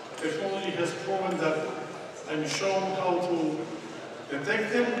 technology has proven that I'm shown how to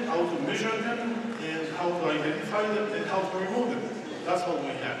detect them, how to measure them, and how to identify them, and how to remove them. That's what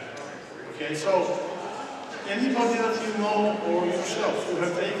we have. Okay, so anybody that you know or yourself who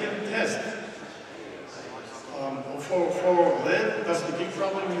have taken tests for lead, that's the big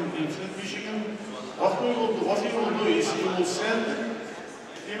problem in Flint, Michigan. What you will do is you will send,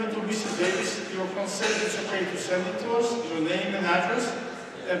 even to Mrs. Davis, your consent is okay to send it to us, your name and address,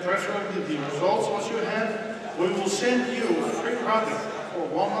 and preferably the results, what you have. We will send you a free product for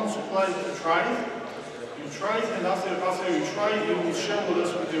 1 month supply to try it. You try it, and after you try it, you will share with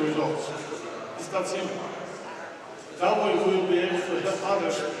us with the results. It's that simple. That way we will be able to help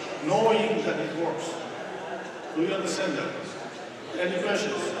others knowing that it works. Do you understand that? Any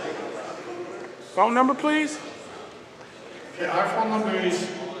questions? Phone number, please. Okay, our phone number is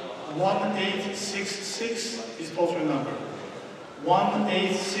 1-866 is toll-free number.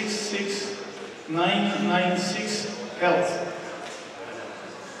 1-866-996-HEALTH.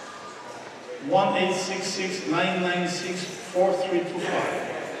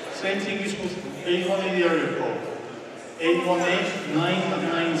 1-866-996-4325. Same thing is with 818 area code.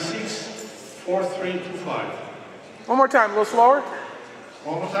 818-996-4325. One more time, a little slower.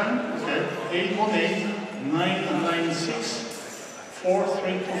 One more time? Okay.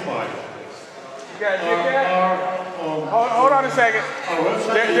 818-996-4325. You guys get that? Hold on a second.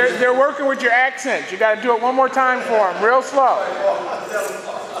 They're working with your accents. You got to do it one more time for them, real slow.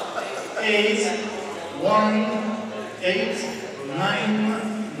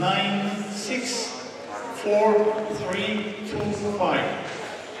 818-996-4325.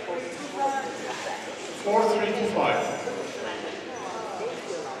 4325.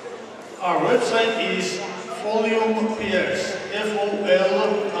 Our website is FoliumPX.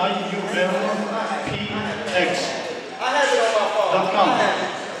 FoliumPX. I have it on my phone. .com.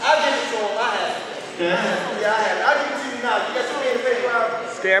 I'll give it to him. I have it. Okay. Yeah, I have it. I'll give it to you now. You got your hand in the paper.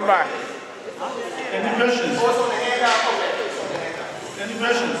 Stand by. Any questions? Oh, it's on the handout? Okay, it's on the handout. Any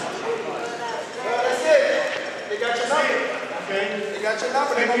questions? That's it. They got your number. Okay. They got your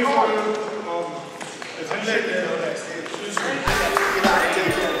number. Thank you for attention.